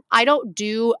 I don't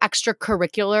do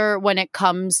extracurricular when it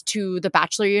comes to the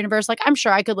Bachelor universe. Like I'm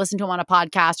sure I could listen to him on a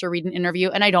podcast or read an interview,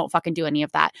 and I don't fucking do any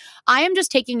of that. I am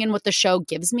just taking in what the show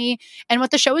gives me, and what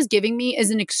the show is giving me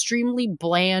is an extremely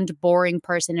bland, boring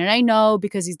person. And I know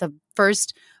because he's the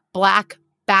first Black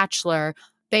Bachelor,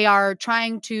 they are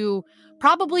trying to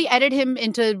probably edit him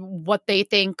into what they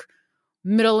think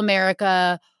middle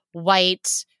America,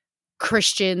 white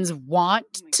Christians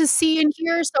want to see and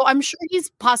hear. So I'm sure he's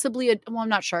possibly I'm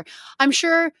not sure. I'm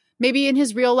sure maybe in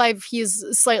his real life he's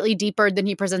slightly deeper than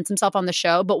he presents himself on the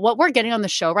show. But what we're getting on the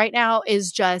show right now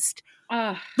is just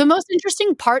the most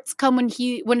interesting parts come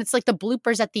when it's like the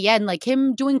bloopers at the end, like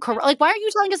him doing karate. Like, why aren't you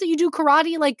telling us that you do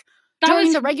karate? Like,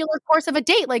 during the regular course of a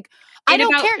date. Like, I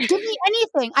don't care. Give me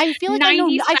anything. I feel like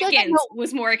 90 seconds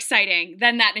was more exciting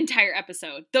than that entire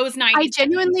episode. Those 90 I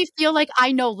genuinely feel like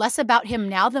I know less about him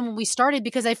now than when we started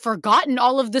because I've forgotten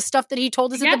all of the stuff that he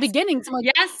told us at the beginning. So I'm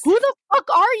like, who the fuck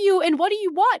are you and what do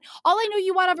you want? All I know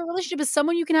you want out of a relationship is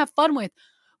someone you can have fun with.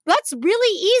 That's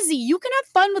really easy. You can have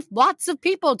fun with lots of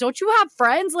people. Don't you have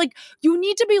friends? Like, you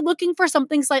need to be looking for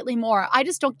something slightly more. I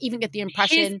just don't even get the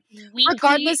impression,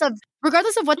 regardless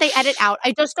of what they edit out,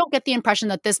 I just don't get the impression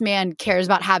that this man cares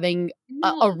about having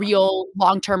a real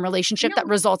long-term relationship that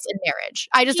results in marriage.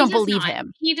 I just don't believe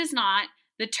him. He does not.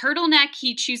 The turtleneck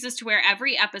he chooses to wear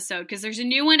every episode, because there's a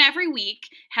new one every week,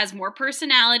 has more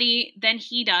personality than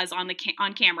he does on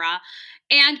camera.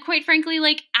 And quite frankly,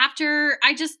 like after,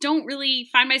 I just don't really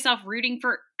find myself rooting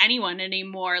for anyone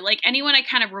anymore. Like anyone I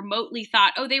kind of remotely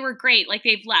thought, oh, they were great, like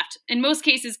they've left. In most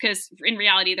cases, because in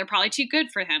reality, they're probably too good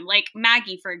for him. Like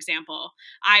Maggie, for example.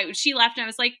 She left and I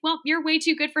was like, well, you're way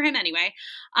too good for him anyway.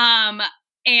 Now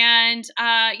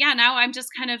I'm just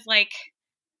kind of like,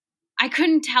 I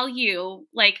couldn't tell you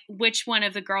like which one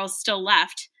of the girls still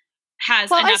left has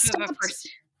enough of a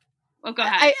person. Oh, go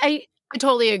ahead. I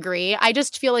totally agree. I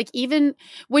just feel like even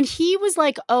when he was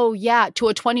like, oh yeah, to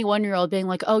a 21-year-old being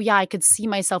like, oh yeah, I could see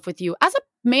myself with you. As a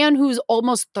man who's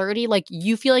almost 30, like,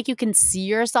 you feel like you can see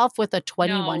yourself with a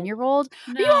 21-year-old?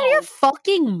 No. Are you out of your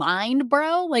fucking mind,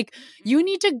 bro? Like, you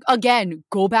need to, again,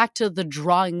 go back to the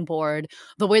drawing board.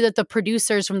 The way that the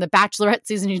producers from the Bachelorette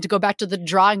season need to go back to the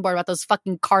drawing board about those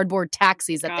fucking cardboard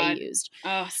taxis that they used.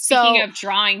 Oh, speaking of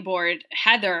drawing board,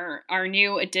 Heather, our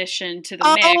new addition to the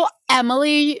mix. Oh,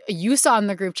 Emily, you saw in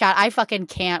the group chat. I fucking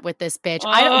can't with this bitch.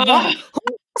 I don't want.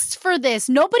 Who asked for this?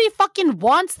 Nobody fucking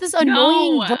wants this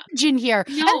annoying virgin here.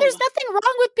 No. And there's nothing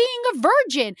wrong with being a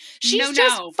virgin. She's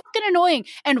just fucking annoying.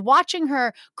 And watching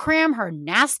her cram her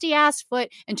nasty ass foot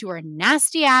into her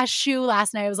nasty ass shoe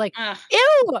last night, I was like,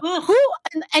 ew. Who?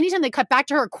 And anytime they cut back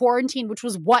to her quarantine, which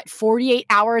was 48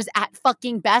 hours at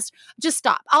fucking best, just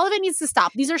stop. All of it needs to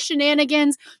stop. These are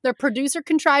shenanigans. They're producer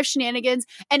contrived shenanigans.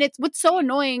 And it's what's so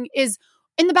annoying is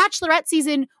in the Bachelorette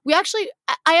season,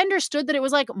 I understood that it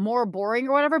was like more boring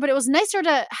or whatever, but it was nicer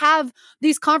to have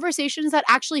these conversations that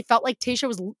actually felt like Tayshia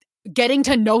was getting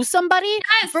to know somebody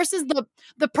versus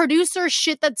the producer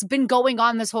shit that's been going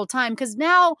on this whole time. Because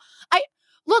now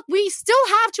look, we still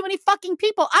have too many fucking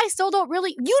people. I still don't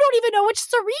really, you don't even know which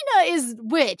Serena is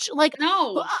which. Like,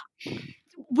 no.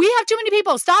 We have too many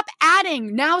people. Stop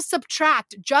adding. Now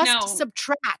subtract. Just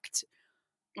subtract.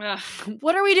 Ugh.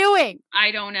 What are we doing?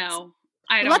 I don't know.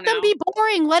 Let them be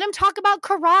boring. Let them talk about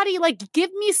karate. Like,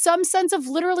 give me some sense of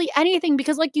literally anything.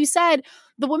 Because like you said,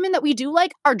 the women that we do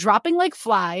like are dropping like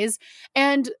flies.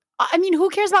 And I mean, who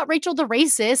cares about Rachel the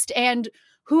racist? And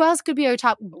who else could be our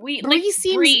top? Bree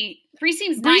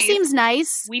seems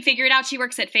nice. We figured out she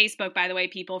works at Facebook, by the way,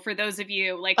 people. For those of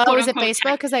you like, oh, is it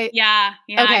Facebook? Because yeah.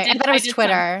 Okay, I thought it was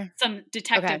Twitter. Some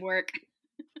detective work.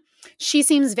 She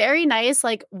seems very nice.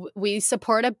 Like, we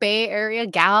support a Bay Area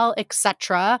gal,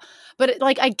 etc. But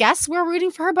like, I guess we're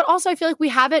rooting for her. But also, I feel like we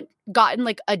haven't gotten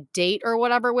like a date or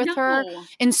whatever with her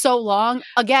in so long.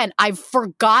 Again, I've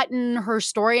forgotten her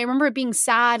story. I remember it being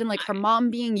sad and like her mom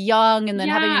being young and then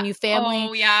having a new family.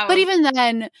 Oh, yeah. But even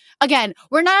then, again,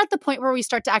 we're not at the point where we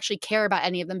start to actually care about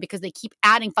any of them because they keep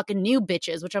adding fucking new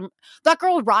bitches, that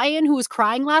girl Ryan who was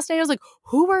crying last night, I was like,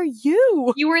 who are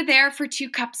you? You were there for 2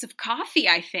 cups of coffee,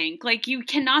 I think. Like, you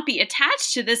cannot be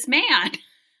attached to this man.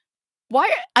 Why?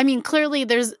 I mean, clearly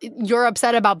you're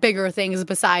upset about bigger things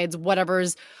besides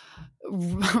whatever's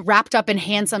wrapped up in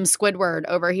handsome Squidward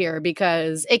over here,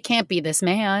 because it can't be this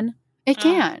man. It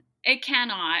can't. It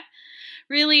cannot.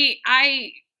 Really,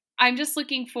 I'm just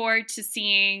looking forward to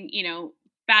seeing,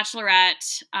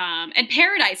 Bachelorette and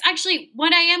Paradise. Actually,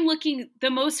 what I am looking the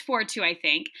most forward to, I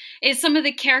think, is some of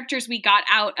the characters we got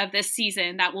out of this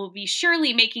season that will be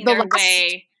surely making their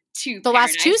way to the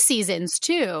Paradise. last 2 seasons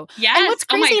too. Yes. And what's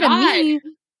crazy to me,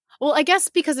 well, I guess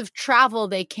because of travel,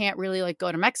 they can't really like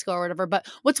go to Mexico or whatever. But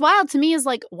what's wild to me is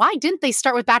like, why didn't they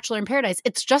start with Bachelor in Paradise?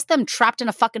 It's just them trapped in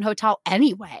a fucking hotel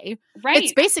anyway. Right.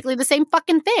 It's basically the same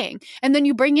fucking thing. And then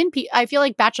you bring in I feel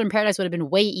like Bachelor in Paradise would have been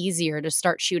way easier to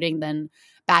start shooting than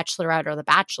Bachelorette or The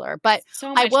Bachelor. But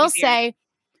I will say,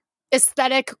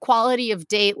 aesthetic quality of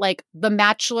date, like The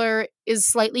Bachelor is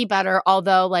slightly better,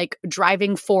 although like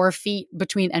driving 4 feet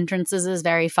between entrances is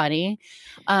very funny.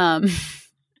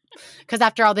 Because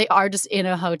after all, they are just in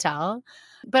a hotel.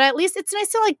 But at least it's nice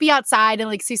to like be outside and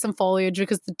like see some foliage,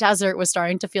 because the desert was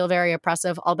starting to feel very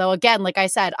oppressive. Although again, like I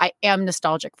said, I am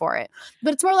nostalgic for it.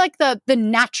 But it's more like the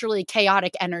naturally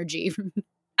chaotic energy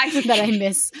that I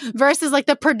miss versus like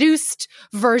the produced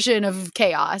version of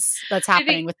chaos that's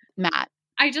happening with Matt.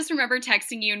 I just remember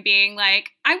texting you and being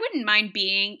like, I wouldn't mind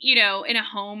being, in a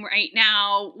home right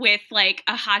now with like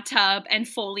a hot tub and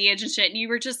foliage and shit. And you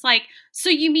were just like, so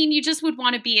you mean you just would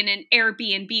want to be in an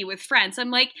Airbnb with friends?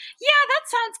 I'm like, yeah, that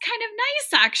sounds kind of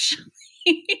nice, actually.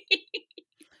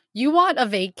 You want a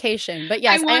vacation, but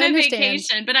yes, I want a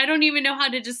vacation, but I don't even know how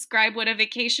to describe what a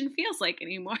vacation feels like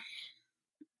anymore.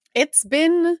 It's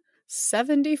been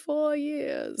 74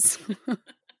 years.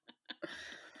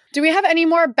 Do we have any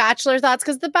more Bachelor thoughts?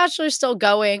 Because The Bachelor's still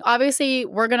going. Obviously,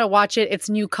 we're going to watch it. It's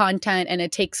new content and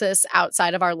it takes us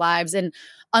outside of our lives. And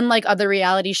unlike other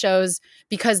reality shows,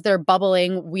 because they're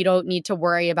bubbling, we don't need to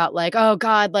worry about like, oh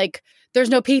God, like there's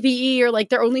no PPE or like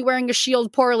they're only wearing a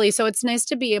shield poorly. So it's nice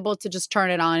to be able to just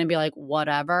turn it on and be like,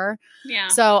 whatever. Yeah.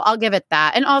 So I'll give it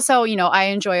that. And also, I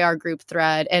enjoy our group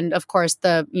thread. And of course,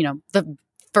 the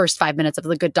first 5 minutes of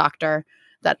The Good Doctor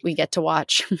that we get to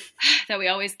watch. That we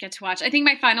always get to watch. I think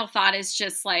my final thought is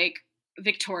just like,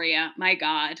 Victoria, my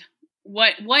God,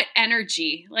 what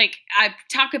energy. Like, I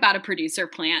talk about a producer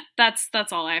plant.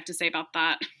 That's all I have to say about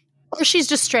that. Or she's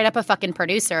just straight up a fucking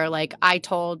producer. Like I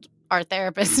told our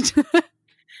therapist. I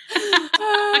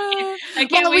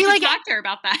can't wait to talk to her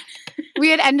about that. we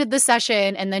had ended the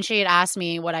session, and then she had asked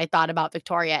me what I thought about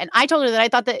Victoria. And I told her that I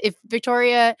thought that if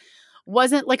Victoria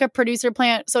wasn't like a producer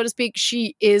plant, so to speak,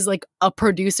 she is like a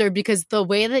producer, because the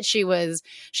way that she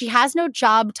has no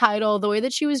job title, the way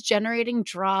that she was generating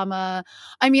drama.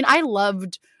 I mean, I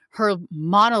loved her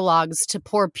monologues to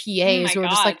poor PAs who were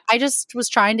just like, I just was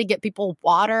trying to get people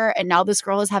water, and now this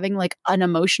girl is having like an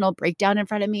emotional breakdown in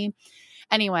front of me.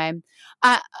 Anyway,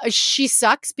 she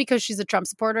sucks because she's a Trump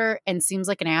supporter and seems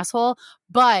like an asshole,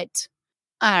 but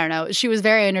I don't know. She was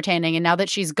very entertaining, and now that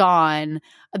she's gone,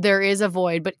 there is a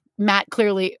void, but Matt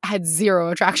clearly had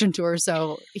zero attraction to her,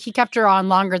 so he kept her on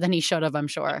longer than he should have, I'm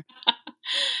sure.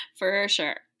 For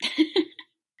sure.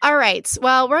 All right.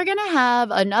 Well, we're going to have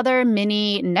another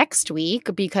mini next week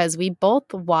because we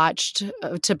both watched,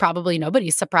 to probably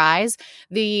nobody's surprise,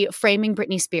 the Framing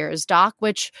Britney Spears doc,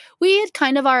 which we had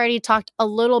kind of already talked a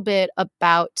little bit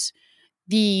about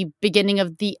the beginning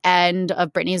of the end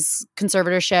of Britney's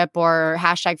conservatorship, or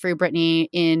 #FreeBritney,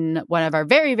 in one of our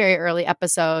very, very early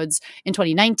episodes in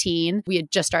 2019. We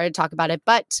had just started to talk about it,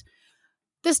 but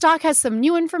this doc has some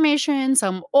new information,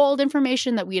 some old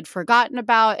information that we had forgotten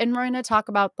about, and we're going to talk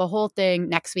about the whole thing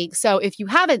next week. So if you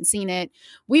haven't seen it,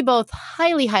 we both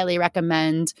highly, highly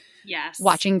recommend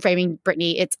watching Framing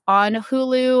Britney. It's on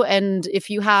Hulu, and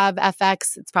if you have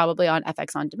FX, it's probably on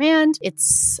FX On Demand.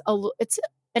 It's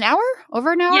an hour?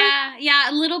 Over an hour?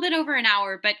 Yeah, a little bit over an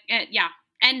hour, but yeah.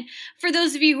 And for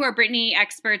those of you who are Britney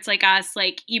experts like us,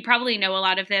 like, you probably know a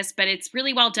lot of this, but it's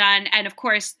really well done. And of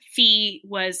course, Fee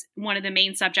was one of the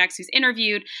main subjects who's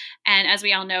interviewed. And as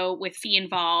we all know, with Fee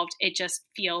involved, it just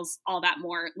feels all that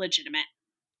more legitimate.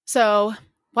 So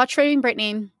watch Framing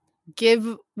Britney,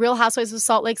 give Real Housewives of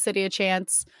Salt Lake City a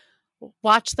chance.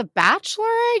 Watch The Bachelor,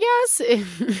 I guess.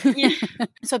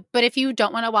 Yeah. But if you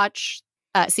don't want to watch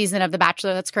season of The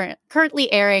Bachelor that's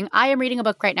currently airing, I am reading a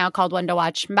book right now called One to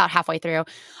Watch. I'm about halfway through.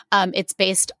 It's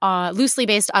loosely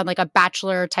based on like a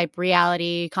Bachelor type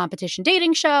reality competition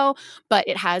dating show, but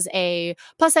it has a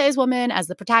plus size woman as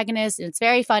the protagonist, and it's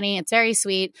very funny. It's very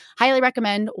sweet. Highly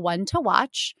recommend One to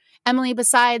Watch. Emily,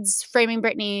 besides Framing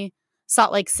Britney,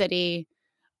 Salt Lake City,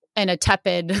 and a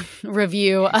tepid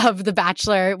review of The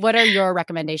Bachelor, what are your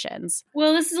recommendations?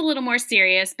 Well, this is a little more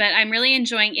serious, but I'm really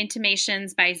enjoying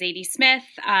Intimations by Zadie Smith.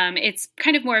 It's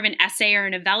kind of more of an essay or a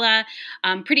novella.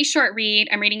 Pretty short read.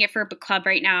 I'm reading it for a book club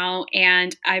right now,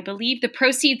 and I believe the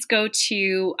proceeds go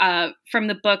to from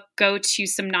the book go to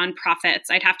some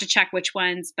nonprofits. I'd have to check which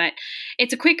ones, but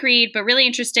it's a quick read, but really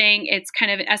interesting. It's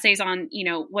kind of essays on,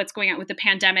 what's going on with the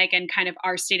pandemic and kind of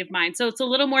our state of mind. So it's a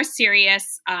little more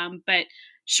serious, but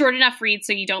short enough read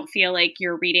so you don't feel like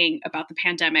you're reading about the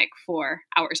pandemic for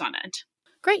hours on end.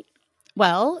 Great.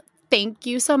 Well, thank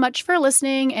you so much for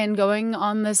listening and going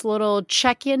on this little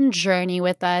check-in journey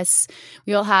with us.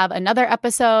 We will have another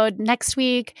episode next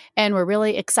week, and we're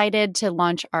really excited to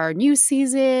launch our new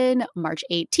season March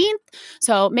 18th.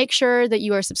 So make sure that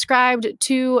you are subscribed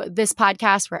to this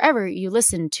podcast wherever you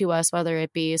listen to us, whether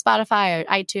it be Spotify or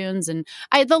iTunes, and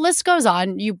the list goes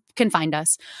on. You can find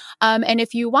us. And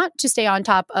if you want to stay on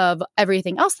top of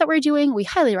everything else that we're doing, we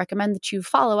highly recommend that you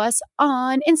follow us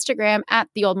on Instagram at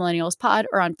The Old Millennials Pod,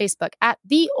 or on Facebook at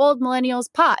The Old Millennials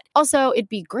Pod. Also, it'd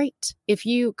be great if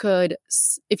you could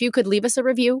leave us a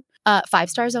review. 5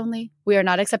 stars only. We are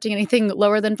not accepting anything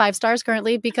lower than 5 stars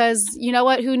currently, because you know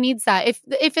what? Who needs that?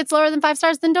 If it's lower than 5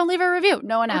 stars, then don't leave a review.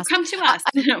 No one asked. Come to us.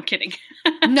 No, kidding.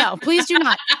 No, please do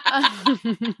not.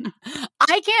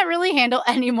 I can't really handle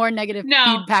any more negative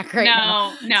feedback right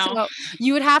now. No. So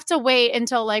you would have to wait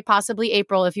until like possibly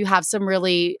April if you have some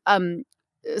really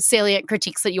salient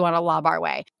critiques that you want to lob our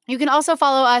way. You can also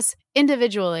follow us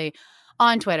individually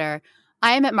on Twitter.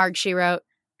 I am at Marg She Wrote.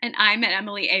 And I'm at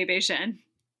Emily A. Beijing.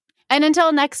 And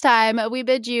until next time, we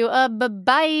bid you a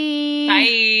bye-bye.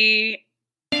 Bye.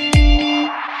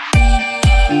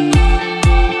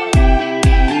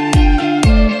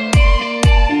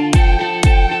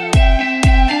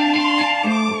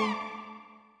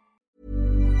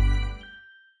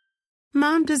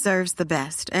 Mom deserves the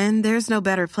best, and there's no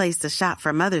better place to shop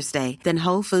for Mother's Day than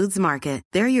Whole Foods Market.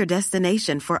 They're your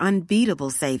destination for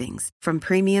unbeatable savings, from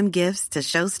premium gifts to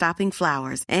show-stopping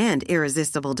flowers and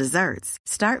irresistible desserts.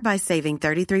 Start by saving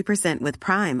 33% with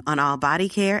Prime on all body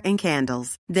care and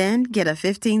candles. Then get a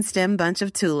 15-stem bunch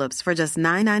of tulips for just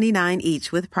 $9.99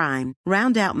 each with Prime.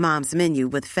 Round out Mom's menu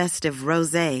with festive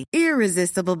rosé,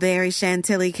 irresistible berry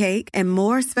chantilly cake, and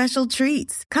more special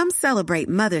treats. Come celebrate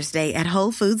Mother's Day at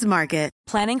Whole Foods Market.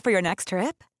 Planning for your next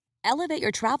trip? Elevate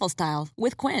your travel style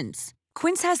with Quince.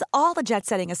 Quince has all the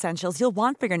jet-setting essentials you'll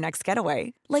want for your next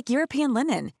getaway, like European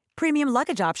linen, premium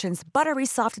luggage options, buttery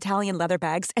soft Italian leather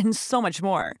bags, and so much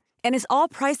more. And is all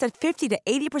priced at 50 to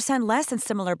 80% less than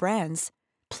similar brands.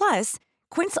 Plus,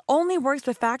 Quince only works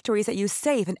with factories that use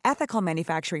safe and ethical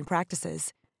manufacturing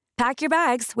practices. Pack your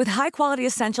bags with high-quality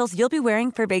essentials you'll be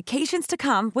wearing for vacations to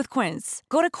come with Quince.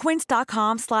 Go to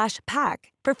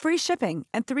quince.com/pack for free shipping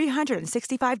and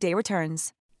 365-day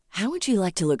returns. How would you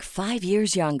like to look 5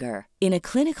 years younger? In a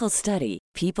clinical study,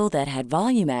 people that had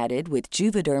volume added with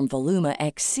Juvederm Voluma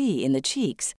XC in the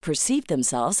cheeks perceived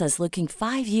themselves as looking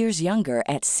 5 years younger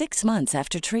at 6 months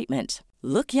after treatment.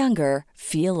 Look younger,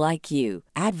 feel like you.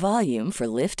 Add volume for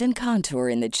lift and contour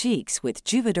in the cheeks with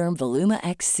Juvederm Voluma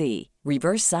XC.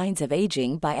 Reverse signs of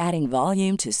aging by adding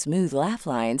volume to smooth laugh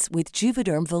lines with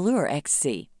Juvederm Volure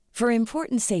XC. For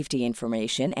important safety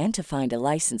information and to find a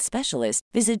licensed specialist,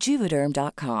 visit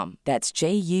Juvederm.com. That's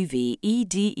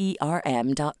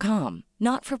JUVEDERM.com.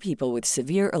 Not for people with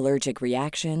severe allergic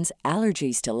reactions,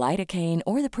 allergies to lidocaine,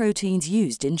 or the proteins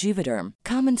used in Juvederm.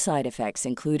 Common side effects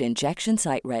include injection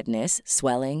site redness,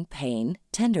 swelling, pain,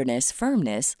 tenderness,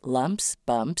 firmness, lumps,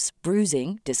 bumps,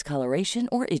 bruising, discoloration,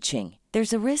 or itching.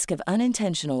 There's a risk of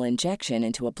unintentional injection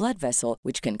into a blood vessel,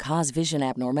 which can cause vision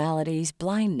abnormalities,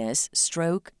 blindness,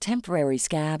 stroke, temporary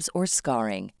scabs, or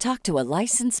scarring. Talk to a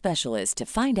licensed specialist to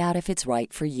find out if it's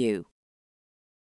right for you.